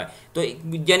खिताब कर रहा है, तो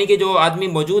यानी कि जो आदमी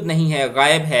मौजूद नहीं है,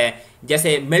 गायब है।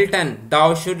 जैसे Milton,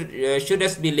 thou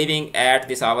शुडस्ट B living at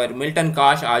this our, Milton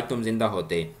काश आज तुम जिंदा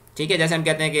होते, ठीक है। जैसे हम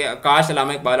कहते हैं कि काश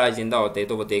अल्लामा इकबाल आज जिंदा होते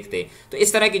तो वो देखते। तो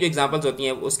इस तरह की जो एग्जांपल्स होती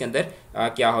हैं उसके अंदर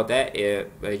क्या होता है,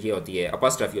 ये होती है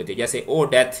अपॉस्ट्रफी होती है। जैसे O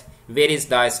death where is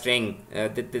the sting,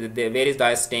 where is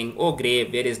the sting, O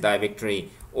grave where is the victory,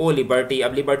 O liberty,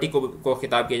 अब लिबर्टी को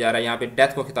खिताब किया जा रहा है, यहाँ पे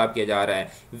डेथ को खिताब किया जा रहा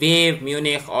है। Wave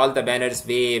Munich all the banners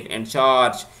wave and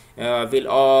charge will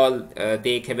all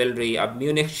they cavalry. अब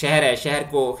म्यूनिख शहर है, शहर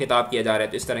को खिताब किया जा रहा है,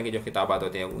 तो इस तरह के जो खिताबात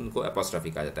होते हैं उनको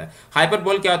एपोस्ट्रोफी कहा जाता है।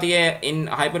 हाइपरबोल क्या होती है? इन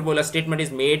hyperbole a statement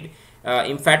is made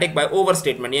emphatic bye over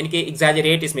statement, यानी कि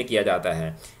एग्जैजरेट इसमें किया जाता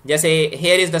है। जैसे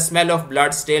here is the smell of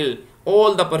blood still,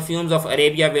 all the perfumes of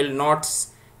Arabia will not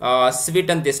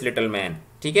Sutton this little man.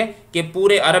 ठीक है, कि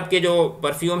पूरे अरब के जो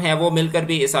परफ्यूम है वो मिलकर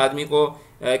भी इस आदमी को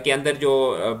के अंदर जो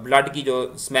ब्लड की जो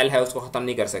स्मेल है उसको ख़त्म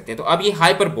नहीं कर सकते। तो अब ये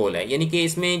हाइपरबोल है, यानी कि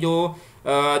इसमें जो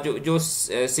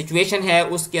सिचुएशन है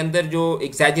उसके अंदर जो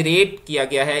एग्जैजरेट किया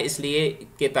गया है, इसलिए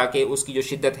कि ताकि उसकी जो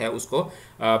शिद्दत है उसको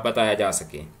बताया जा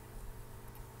सके।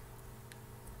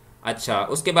 अच्छा,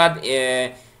 उसके बाद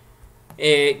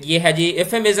ये है जी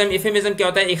इफेमिज्म। इफेमिज्म क्या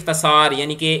होता है? इख्तसार,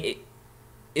 यानी कि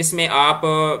इसमें आप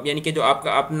यानी कि जो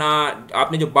आपका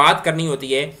आपने जो बात करनी होती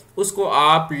है उसको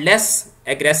आप लेस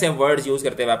एग्रेसिव वर्ड्स यूज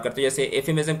करते हुए आप करते हो। जैसे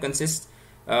एफेमिज्म consist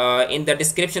in the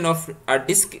description of a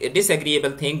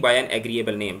disagreeable thing bye N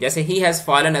agreeable name. जैसे ही हैज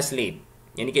फॉलन अस्लीप,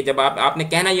 यानी कि जब आपने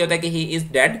कहना ये होता है कि ही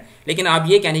इज डेड, लेकिन आप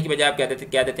ये कहने की बजाय आप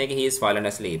क्या देते हैं कि he is fallen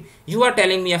asleep. You are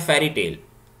telling me a fairy tale.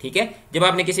 ठीक है, जब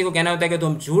आपने किसी को कहना होता है कि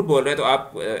तुम झूठ बोल रहे हो, तो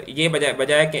आप ये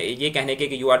बजाय ये कहने के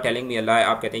कि यू आर टेलिंग मी अ लाई,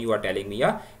 आप कहते हैं you are telling me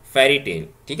a fairy tale.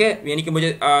 ठीक है, यानी कि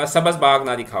मुझे सबस बाग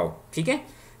ना दिखाओ। ठीक है,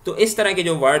 तो इस तरह के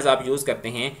जो वर्ड्स आप यूज करते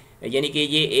हैं, यानी कि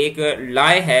ये एक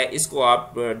लाय है, इसको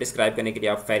आप डिस्क्राइब करने के लिए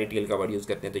आप फेरी टेल का वर्ड यूज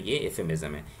करते हैं, तो ये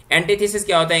एफेमिज्म है। एंटीथेसिस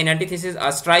क्या होता है? इन एंटीथेसिस अ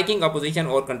स्ट्राइकिंग अपोजिशन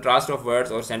और कंट्रास्ट ऑफ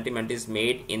वर्ड्स और sentiment is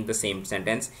made in the same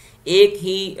sentence. एक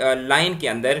ही लाइन के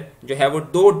अंदर जो है वो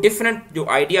दो डिफरेंट जो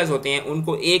आइडियाज होते हैं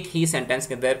उनको एक ही सेंटेंस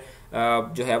के अंदर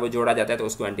जो है वो जोड़ा जाता है, तो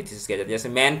उसको एंटीथेसिस किया जाता है। जैसे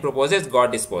मैन प्रोपोजेस,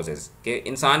 गॉड डिस्पोजेस, कि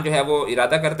इंसान जो है वो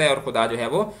इरादा करता है और खुदा जो है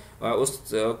वो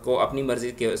उसको अपनी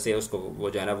मर्जी से उसको वो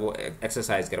जो है ना वो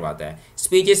एक्सरसाइज करवाता है।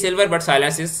 Speech is silver but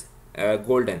silence is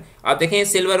golden. आप देखें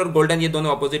सिल्वर और गोल्डन ये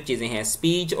दोनों अपोजिट चीजें हैं,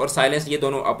 स्पीच और साइलेंस ये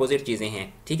दोनों अपोजिट चीजें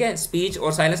हैं। ठीक है, स्पीच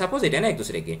और साइलेंस अपोजिट है ना एक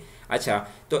दूसरे के। अच्छा,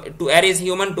 तो टू एर is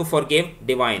human, to forgive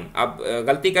divine. अब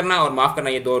गलती करना और माफ करना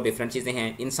ये दो डिफरेंट चीजें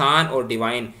हैं। इंसान और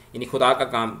डिवाइन यानी खुदा का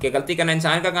काम, कि गलती करना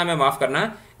इंसान का काम है, माफ करना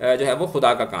जो है वो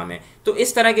खुदा का काम है। तो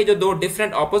इस तरह के जो दो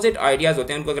डिफरेंट ऑपोजिट आइडियाज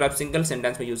होते हैं उनको अगर आप सिंगल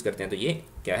सेंटेंस में यूज करते हैं तो ये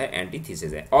क्या है?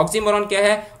 एंटीथेसिस है। ऑक्सीमोरॉन क्या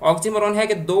है? ऑक्सीमोरॉन है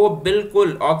कि दो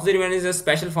बिल्कुल, oxymoron is a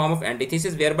special form of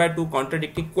antithesis where by two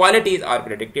contradicting qualities are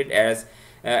predicted as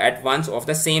eight once of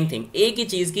the same thing. एक ही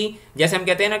चीज की, जैसे हम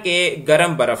कहते हैं ना कि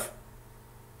गर्म बर्फ,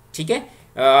 ठीक है,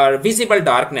 विजिबल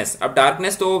डार्कनेस। अब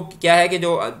डार्कनेस तो क्या है कि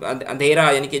जो अंधेरा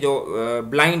यानी कि जो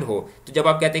ब्लाइंड हो, तो जब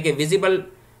आप कहते हैं कि विजिबल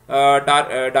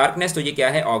डार्कनेस, तो ये क्या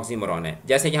है? ऑक्सीमोरॉन है।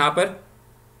 जैसे यहां पर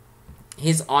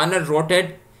his honour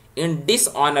rotted in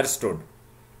dishonour stood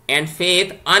and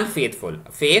faith unfaithful,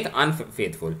 faith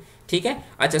unfaithful. ठीक है,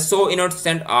 अच्छा, सो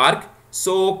इनोसेंट आर्क,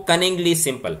 सो कनिंगली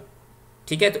सिंपल।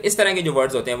 ठीक है, तो इस तरह के जो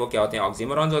वर्ड्स होते हैं वो क्या होते हैं?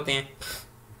 ऑक्सीमोरॉन्स होते हैं।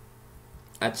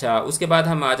 अच्छा, उसके बाद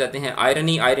हम आ जाते हैं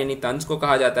आयरनी। आयरनी तंज को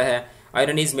कहा जाता है।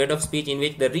 Irony is made of speech in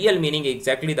which the real meaning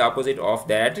exactly the opposite of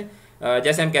that.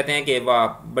 जैसे हम कहते हैं कि वाह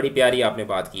बड़ी प्यारी आपने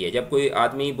बात की है। जब कोई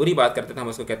आदमी बुरी बात करते हैं हम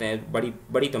उसको कहते हैं बड़ी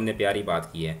बड़ी तुमने प्यारी बात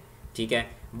की है। ठीक है,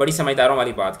 बड़ी समझदारों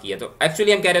वाली बात की है। तो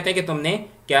एक्चुअली हम कह रहे थे कि तुमने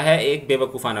क्या है? एक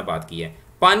बेवकूफ़ाना बात की है।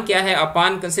 पन क्या है? अ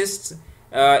पन consist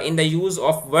in the use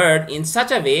of word in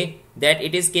such a way that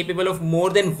it is capable of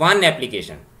more than one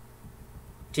application.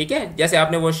 ठीक है, जैसे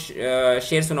आपने वो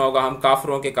शेर सुना होगा, हम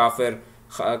काफिरों के काफिर,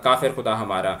 काफिर खुदा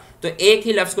हमारा। तो एक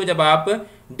ही लफ्ज को जब आप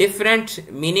डिफरेंट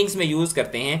मीनिंग्स में यूज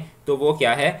करते हैं तो वो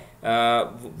क्या है?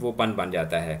 वो पन बन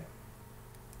जाता है।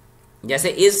 जैसे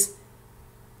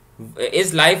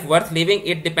is life worth living,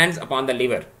 it depends upon the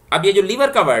liver. अब ये जो लीवर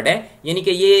का वर्ड है, यानी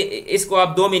कि ये इसको आप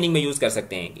दो मीनिंग में यूज कर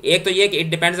सकते हैं। एक तो ये कि it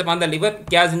depends upon the liver,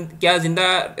 क्या जिंदा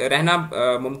रहना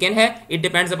मुमकिन है? It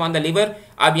depends upon the liver.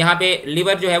 अब यहाँ पे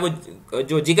लिवर जो है वो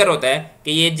जो जिगर होता है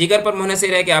कि ये जिगर पर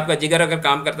मुनहसिर है कि आपका जिगर अगर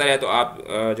काम करता रहे तो आप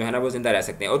जो है ना वो जिंदा रह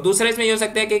सकते हैं। और दूसरा इसमें ये हो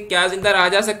सकता है कि क्या जिंदा रहा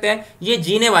जा सकता है? ये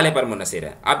जीने वाले पर मुनहसिर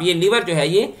है। अब ये लिवर जो है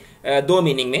ये दो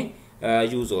मीनिंग में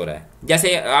यूज हो रहा है।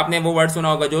 जैसे आपने वो वर्ड सुना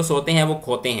होगा, जो सोते हैं वो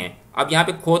खोते हैं। अब यहाँ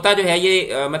पे खोता जो है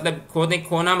ये मतलब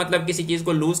खोना मतलब किसी चीज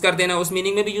को लूज कर देना, उस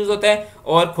मीनिंग में भी यूज होता है।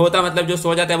 और खोता मतलब जो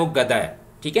सो जाता है वो गधा है।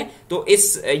 ठीक है, तो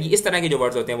इस तरह के जो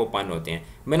वर्ड्स होते हैं वो पन होते हैं।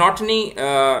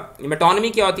 मेटोनमी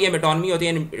क्या होती है? मेटोनमी होती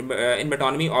है इन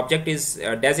metonymy object is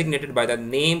designated by the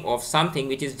name of something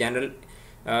which is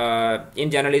in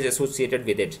general is associated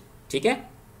with it. ठीक है,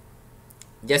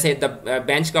 जैसे द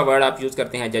बेंच का वर्ड आप यूज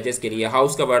करते हैं जजेस के लिए,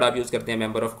 हाउस का वर्ड आप यूज करते हैं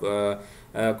मेंबर ऑफ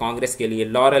कांग्रेस के लिए,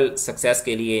 लॉरल सक्सेस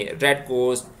के लिए, रेड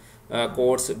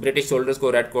कोट्स ब्रिटिश सोल्जर्स को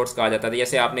रेड कोट्स कहा जाता था।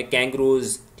 जैसे आपने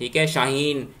कैंगरूज, ठीक है,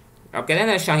 शाहीन, आप कहते हैं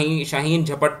ना शाहीन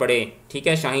झपट पड़े, ठीक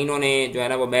है, शाहीनों ने जो है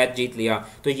ना वो मैच जीत लिया।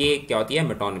 तो ये क्या होती है?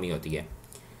 मेटोनमी होती है।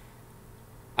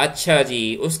 अच्छा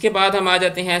जी, उसके बाद हम आ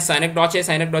जाते हैं साइनेक्डोचे।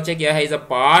 साइनेक्डोचे क्या है? Is a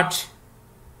part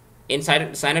in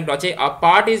साइनेक्डोचे a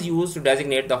part is used to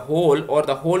designate the whole और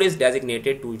the whole is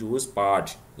designated to use part.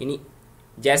 यानी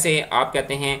जैसे आप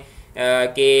कहते हैं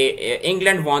कि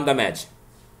इंग्लैंड वॉन द मैच,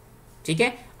 ठीक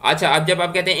है। अच्छा, अब जब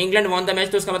आप कहते हैं इंग्लैंड वॉन द मैच,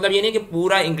 तो इसका मतलब ये नहीं कि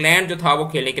पूरा इंग्लैंड जो था वो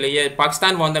खेलने के लिए,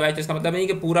 पाकिस्तान वॉन द मैच, तो इसका मतलब नहीं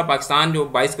कि पूरा पाकिस्तान जो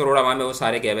 22 करोड़ आवाम है वो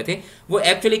सारे गए हुए थे। वो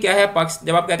एक्चुअली क्या है,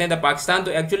 जब आप कहते हैं द पाकिस्तान,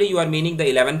 तो actually you are meaning the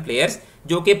 11 players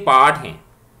जो कि पार्ट हैं,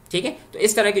 ठीक है। तो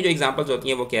इस तरह की जो एग्जाम्पल्स होती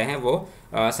हैं वो क्या है, वो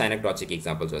साइनेक्डोचे की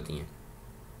एग्जाम्पल्स होती हैं।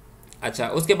 अच्छा,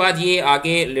 उसके बाद ये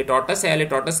आगे लिटोटस है।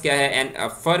 लिटोटस क्या है? N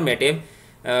affirmative.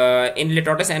 In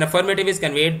लिटोटस N affirmative is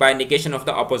conveyed bye negation of the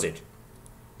opposite,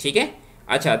 ठीक है।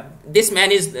 अच्छा, this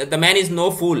man is the man is no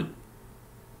फूल।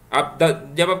 अब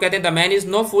जब आप कहते हैं द मैन इज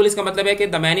नो फूल, इसका मतलब है कि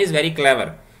the man is very clever.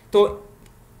 तो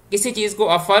किसी चीज को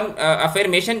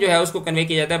अफर्मेशन जो है उसको कन्वे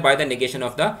किया जाता है by the negation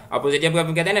of the opposite. जब आप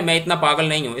कहते हैं ना मैं इतना पागल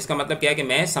नहीं हूं, इसका मतलब क्या है कि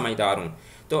मैं समझदार हूं।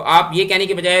 तो आप ये कहने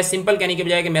के बजाय, सिंपल कहने के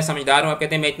बजाय कि मैं समझदार हूं, आप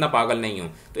कहते हैं मैं इतना पागल नहीं हूं।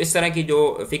 तो इस तरह की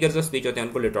जो फिगर्स ऑफ स्पीच होते हैं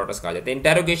उनको लिटोटस कहा जाता है।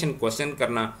 इंटेरोगेशन, क्वेश्चन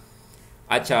करना।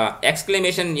 अच्छा,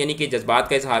 एक्सक्लेमेशन यानी कि जज्बात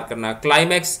का इजहार करना।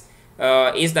 Climax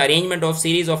is the arrangement of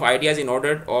series of ideas in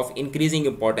order of increasing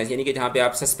importance, यानी कि जहां पे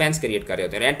आप सस्पेंस क्रिएट कर रहे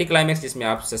होते हैं। एंटी क्लाइमैक्स जिसमें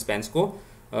आप सस्पेंस को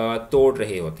तोड़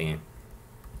रहे होते हैं।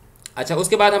 अच्छा,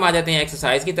 उसके बाद हम आ जाते हैं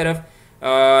एक्सरसाइज की तरफ।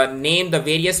 Name the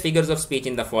various figures of speech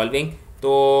in the following.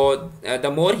 तो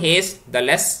the more haste the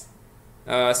less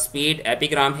speed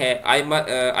epigram है।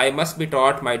 I must be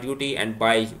taught my duty and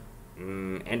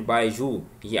bye you,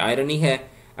 ये आयरनी है।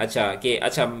 अच्छा, कि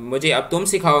अच्छा मुझे अब तुम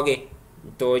सिखाओगे,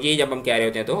 तो ये जब हम कह रहे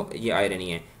होते हैं तो ये आयरनी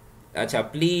है। अच्छा,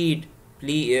 plead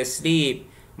sleep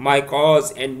my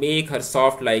cause and make her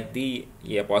soft like the,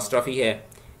 ये अपॉस्ट्रॉफी है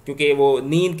क्योंकि वो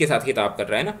नींद के साथ खिताब कर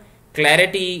रहा है ना।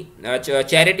 Clarity,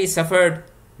 charity suffered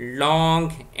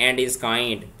long and is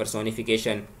kind,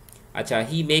 personification. अच्छा,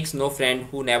 he makes no friend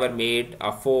who never made a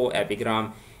four,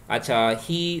 epigram. अच्छा,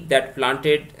 ही that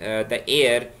planted the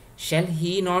air shell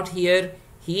he not here,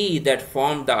 he that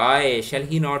form the I shell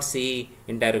he not C,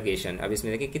 interrogation. अब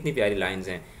इसमें देखिए कितनी प्यारी lines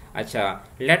हैं। अच्छा,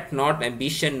 let not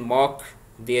ambition mock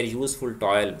there useful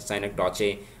toil,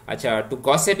 साइनेक्डोचे। अच्छा, to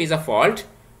gossip is a fault,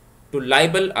 to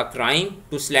liable a crime,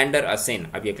 to slander अ सिन।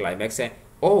 अब ये क्लाइमैक्स है।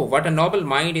 Oh what a Nobel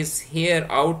mind is here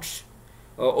out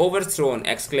overthrown,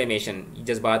 exclamation,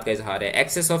 जज्बात का इजहार है।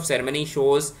 Access of ceremony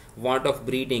shows want of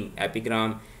breeding,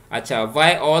 epigram. अच्छा,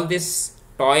 why all this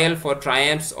toil for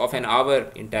triumphs of an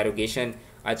hour, interrogation.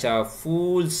 अच्छा,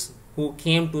 fools who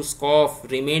came to scoff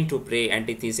remain to pray,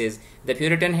 antithesis. The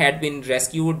Puritan had been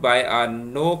rescued by a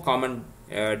no common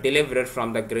deliverer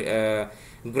from the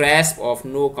grasp of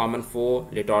no common foe,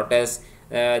 litortus.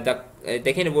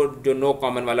 देखिए वो जो no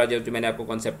common वाला जो मैंने आपको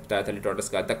concept बताया था लिटोटस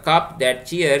का। The cup that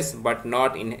cheers but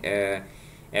not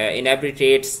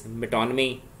इनएब्रिटेट्स, metonymy.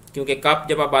 क्योंकि कप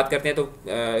जब आप बात करते हैं तो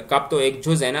कप तो एक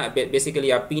जुज है ना,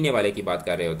 बेसिकली आप पीने वाले की बात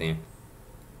कर रहे होते हैं।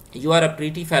 You are a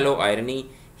pretty fellow, irony.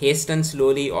 Hasten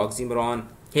slowly, oxymoron.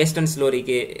 Hasten slowly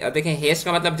के देखें, हेस्ट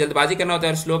का मतलब जल्दबाजी करना होता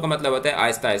है और स्लो का मतलब होता है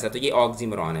आहिस्ता आहिस्ता, तो ये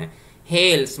ऑक्सीमोरॉन है।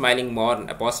 Hello smiling mourn,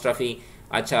 apostrophe.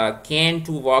 अच्छा, can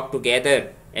to walk together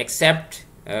accept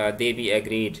they B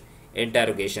agreed,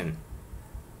 interrogation.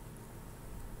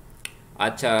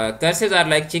 अच्छा, curses are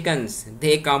like chickens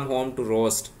they come home to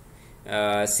roast,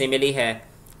 simile है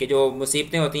कि जो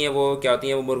मुसीबतें होती हैं वो क्या होती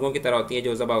हैं, वो मुर्गों की तरह होती हैं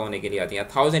जो ज़बा होने के लिए आती हैं।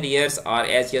 1000 years are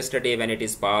as yesterday when it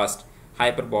is past,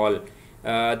 हाइपरबॉल।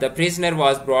 The prisoner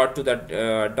was brought to the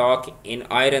dock in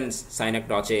irons,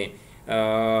 साइनेक्डोचे।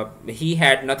 He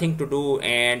had nothing to do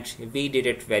and we did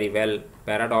it very well,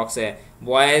 paradox है।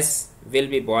 Boys will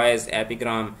be boys,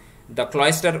 epigram. The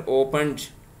cloister opened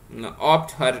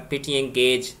opt her pitting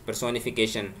gauge,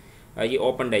 personification, ये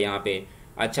opened है यहाँ पे।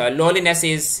 अच्छा, loneliness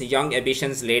is young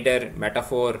ambitions later,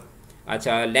 metaphor.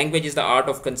 अच्छा, language is the art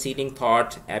of concealing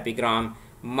thought, epigram.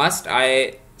 Must I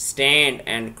stand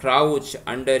and crouch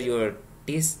under your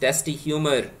testy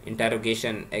humor,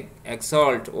 interrogation.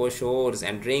 Exalt, O shores,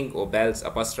 and ring, O bells,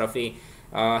 apostrophe.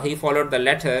 He followed the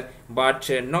letter,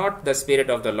 but not the spirit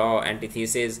of the law,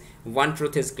 antithesis. One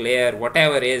truth is clear,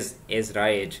 whatever is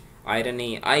right.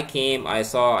 Irony, I came, I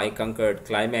saw, I conquered,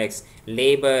 climax.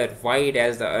 Labor, wide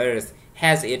as the earth,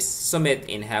 has its summit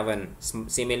in heaven,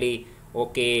 simile.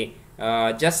 Okay,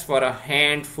 just for a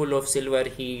handful of silver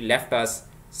he left us,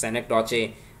 synecdoche.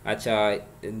 Acha,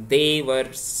 they were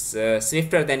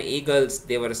swifter than eagles,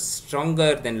 they were stronger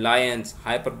than lions,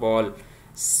 hyperbole.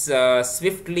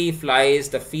 Swiftly flies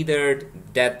the feathered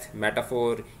death,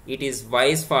 metaphor. It is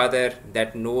wise father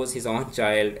that knows his own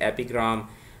child, epigram.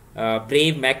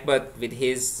 Brave Macbeth with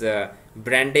his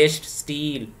brandished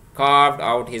steel carved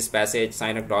out his passage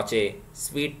sine croce.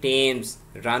 Sweet Thames,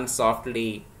 run softly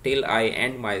till I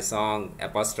end my song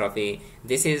apostrophe.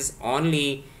 This is only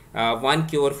one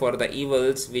cure for the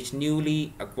evils which newly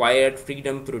acquired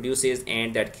freedom produces,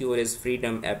 and that cure is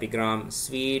freedom epigram.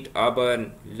 Sweet urban,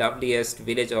 loveliest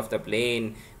village of the plain,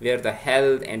 where the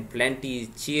health and plenty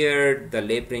cheered the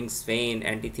laboring swain.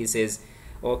 Antithesis.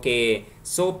 Okay,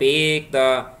 so bake the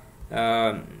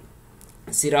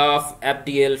Seraph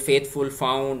Abdiel faithful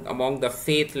found among the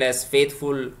faithless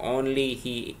faithful only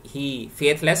he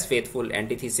faithless faithful.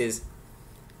 Antithesis.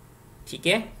 ठीक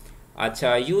है.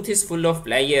 अच्छा, youth is full of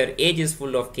player, as is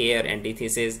full of care.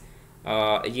 Antithesis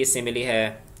ये simile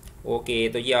है. Okay,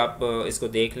 तो ये आप इसको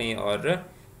देख लें और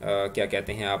क्या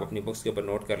कहते हैं, आप अपनी बुक्स के ऊपर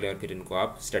नोट कर लें और फिर इनको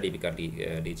आप स्टडी भी कर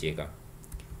लीजिएगा.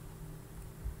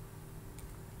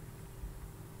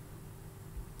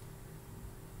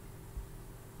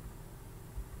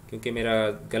 क्योंकि मेरा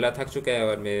गला थक चुका है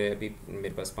और मेरे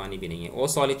पास पानी भी नहीं है. ओ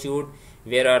solitude,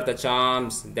 where are the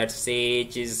charms that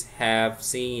sages have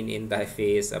seen in thy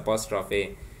face apostrophe.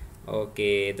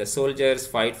 Okay, the soldiers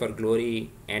fight for glory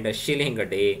and a shilling a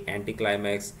day. Anti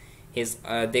climax. His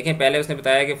देखें, पहले उसने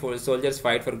बताया कि सोल्जर्स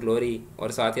फाइट फॉर ग्लोरी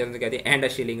और साथ ही उसने कहती है and a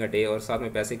shilling a day, और साथ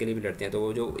में पैसे के लिए भी लड़ते हैं. तो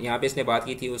वो जो यहाँ पे इसने बात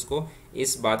की थी उसको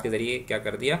इस बात के ज़रिए क्या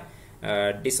कर दिया,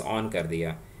 डिसऑन कर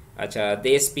दिया. अच्छा,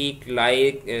 they speak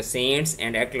like cents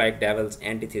and act like dwells.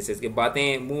 Antithesis की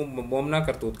बातें मुंह मोमना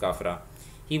करतूत काफरा.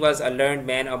 He was a learned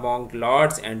man among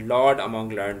Lord's and Lord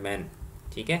among learned man.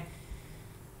 ठीक है,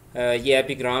 ये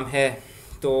एपिग्राम है.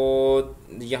 तो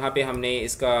यहाँ पे हमने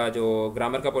इसका जो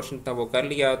ग्रामर का पोर्शन था वो कर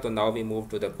लिया. तो now we move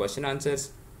to the question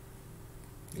answers.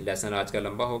 Lesson आज का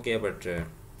लंबा हो गया, बट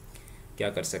क्या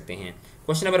कर सकते हैं.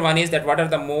 Question number 1 is that what are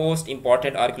the most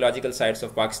important archaeological sites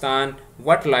of Pakistan?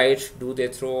 What light do they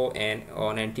throw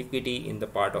on antiquity in the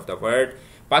part of the world?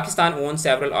 Pakistan owns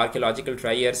several archaeological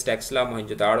treasures. Texla,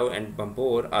 Mohenjo-daro and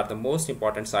Bambor are the most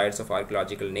important sites of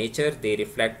archaeological nature. They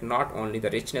reflect not only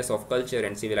the richness of culture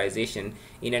and civilization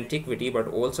in antiquity, but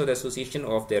also the association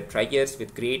of their treasures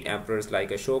with great emperors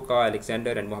like Ashoka,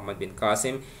 Alexander and Muhammad bin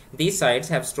Qasim. These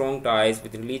sites have strong ties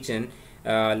with religion,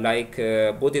 like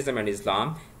Buddhism and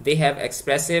Islam. They have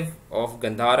expressive of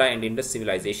Gandhara and Indus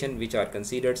civilization, which are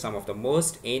considered some of the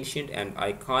most ancient and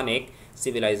iconic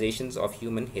civilizations of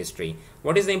human history.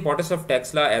 What is the importance of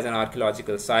Texla as an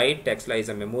archaeological site? Texla is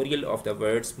a memorial of the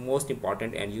world's most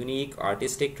important and unique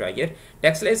artistic treasure.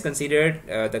 Texla is considered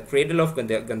the cradle of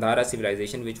Gandhara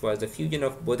civilization, which was the fusion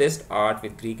of Buddhist art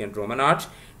with Greek and Roman art.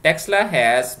 Texla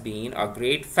has been a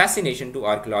great fascination to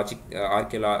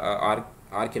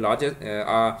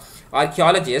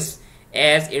archaeologists,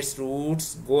 as its roots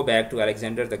go back to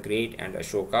Alexander the Great and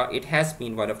Ashoka. It has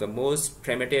been one of the most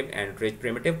primitive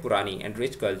Purani and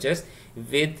rich cultures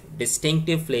with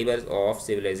distinctive flavors of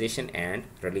civilization and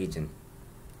religion.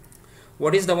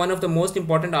 What is the one of the most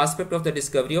important aspect of the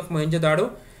discovery of Mohenjo-daro?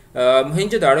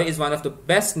 Mohenjo-daro is one of the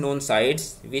best known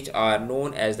sites which are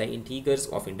known as the integers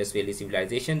of Indus Valley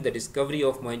civilization. The discovery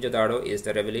of Mohenjo-daro is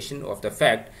the revelation of the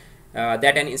fact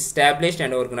that an established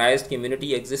and organized community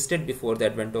existed before the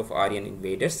advent of Aryan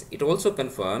invaders. It also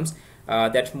confirms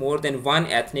that more than one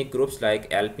ethnic groups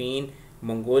like Alpine,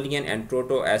 Mongolian and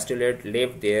Proto-Australid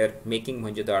lived there, making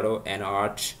Mohenjo-daro an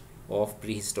arch of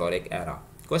prehistoric era.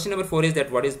 Question number 4 is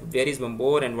that where is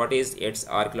Bambor and what is its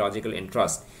archaeological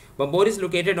interest? Bambor is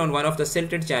located on one of the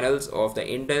silted channels of the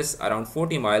Indus, around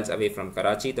 40 miles away from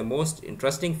Karachi. The most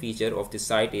interesting feature of this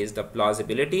site is the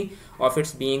plausibility of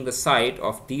its being the site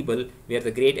of Dibal, where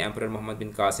the great emperor Muhammad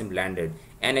bin Qasim landed.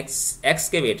 An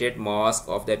excavated mosque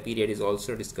of that period is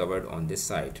also discovered on this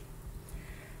site.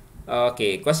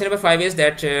 Okay, question number 5 is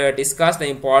that discuss the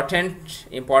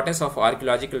importance of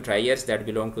archaeological treasures that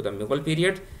belong to the Mughal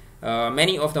period.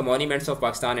 Many of the monuments of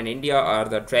Pakistan and India are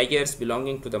the treasures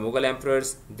belonging to the Mughal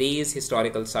emperors. These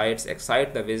historical sites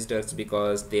excite the visitors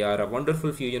because they are a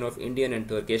wonderful fusion of Indian and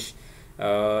Turkish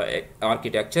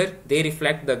architecture. They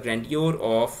reflect the grandeur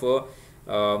of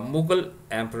Mughal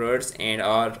emperors and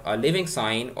are a living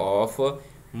sign of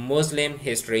Muslim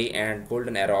history and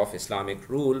golden era of Islamic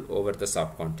rule over the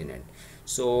subcontinent.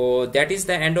 So that is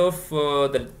the end of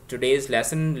today's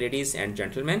lesson, ladies and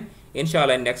gentlemen.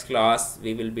 Inshallah, in next class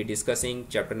we will be discussing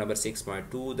chapter number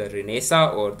 6.2, the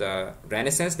Renaissance or the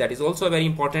Renaissance. That is also a very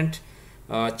important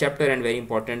chapter and very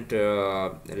important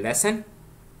lesson.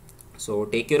 So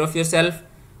take care of yourself.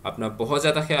 अपना बहुत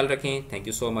ज़्यादा ख्याल रखें. Thank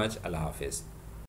you so much. Allah Hafiz.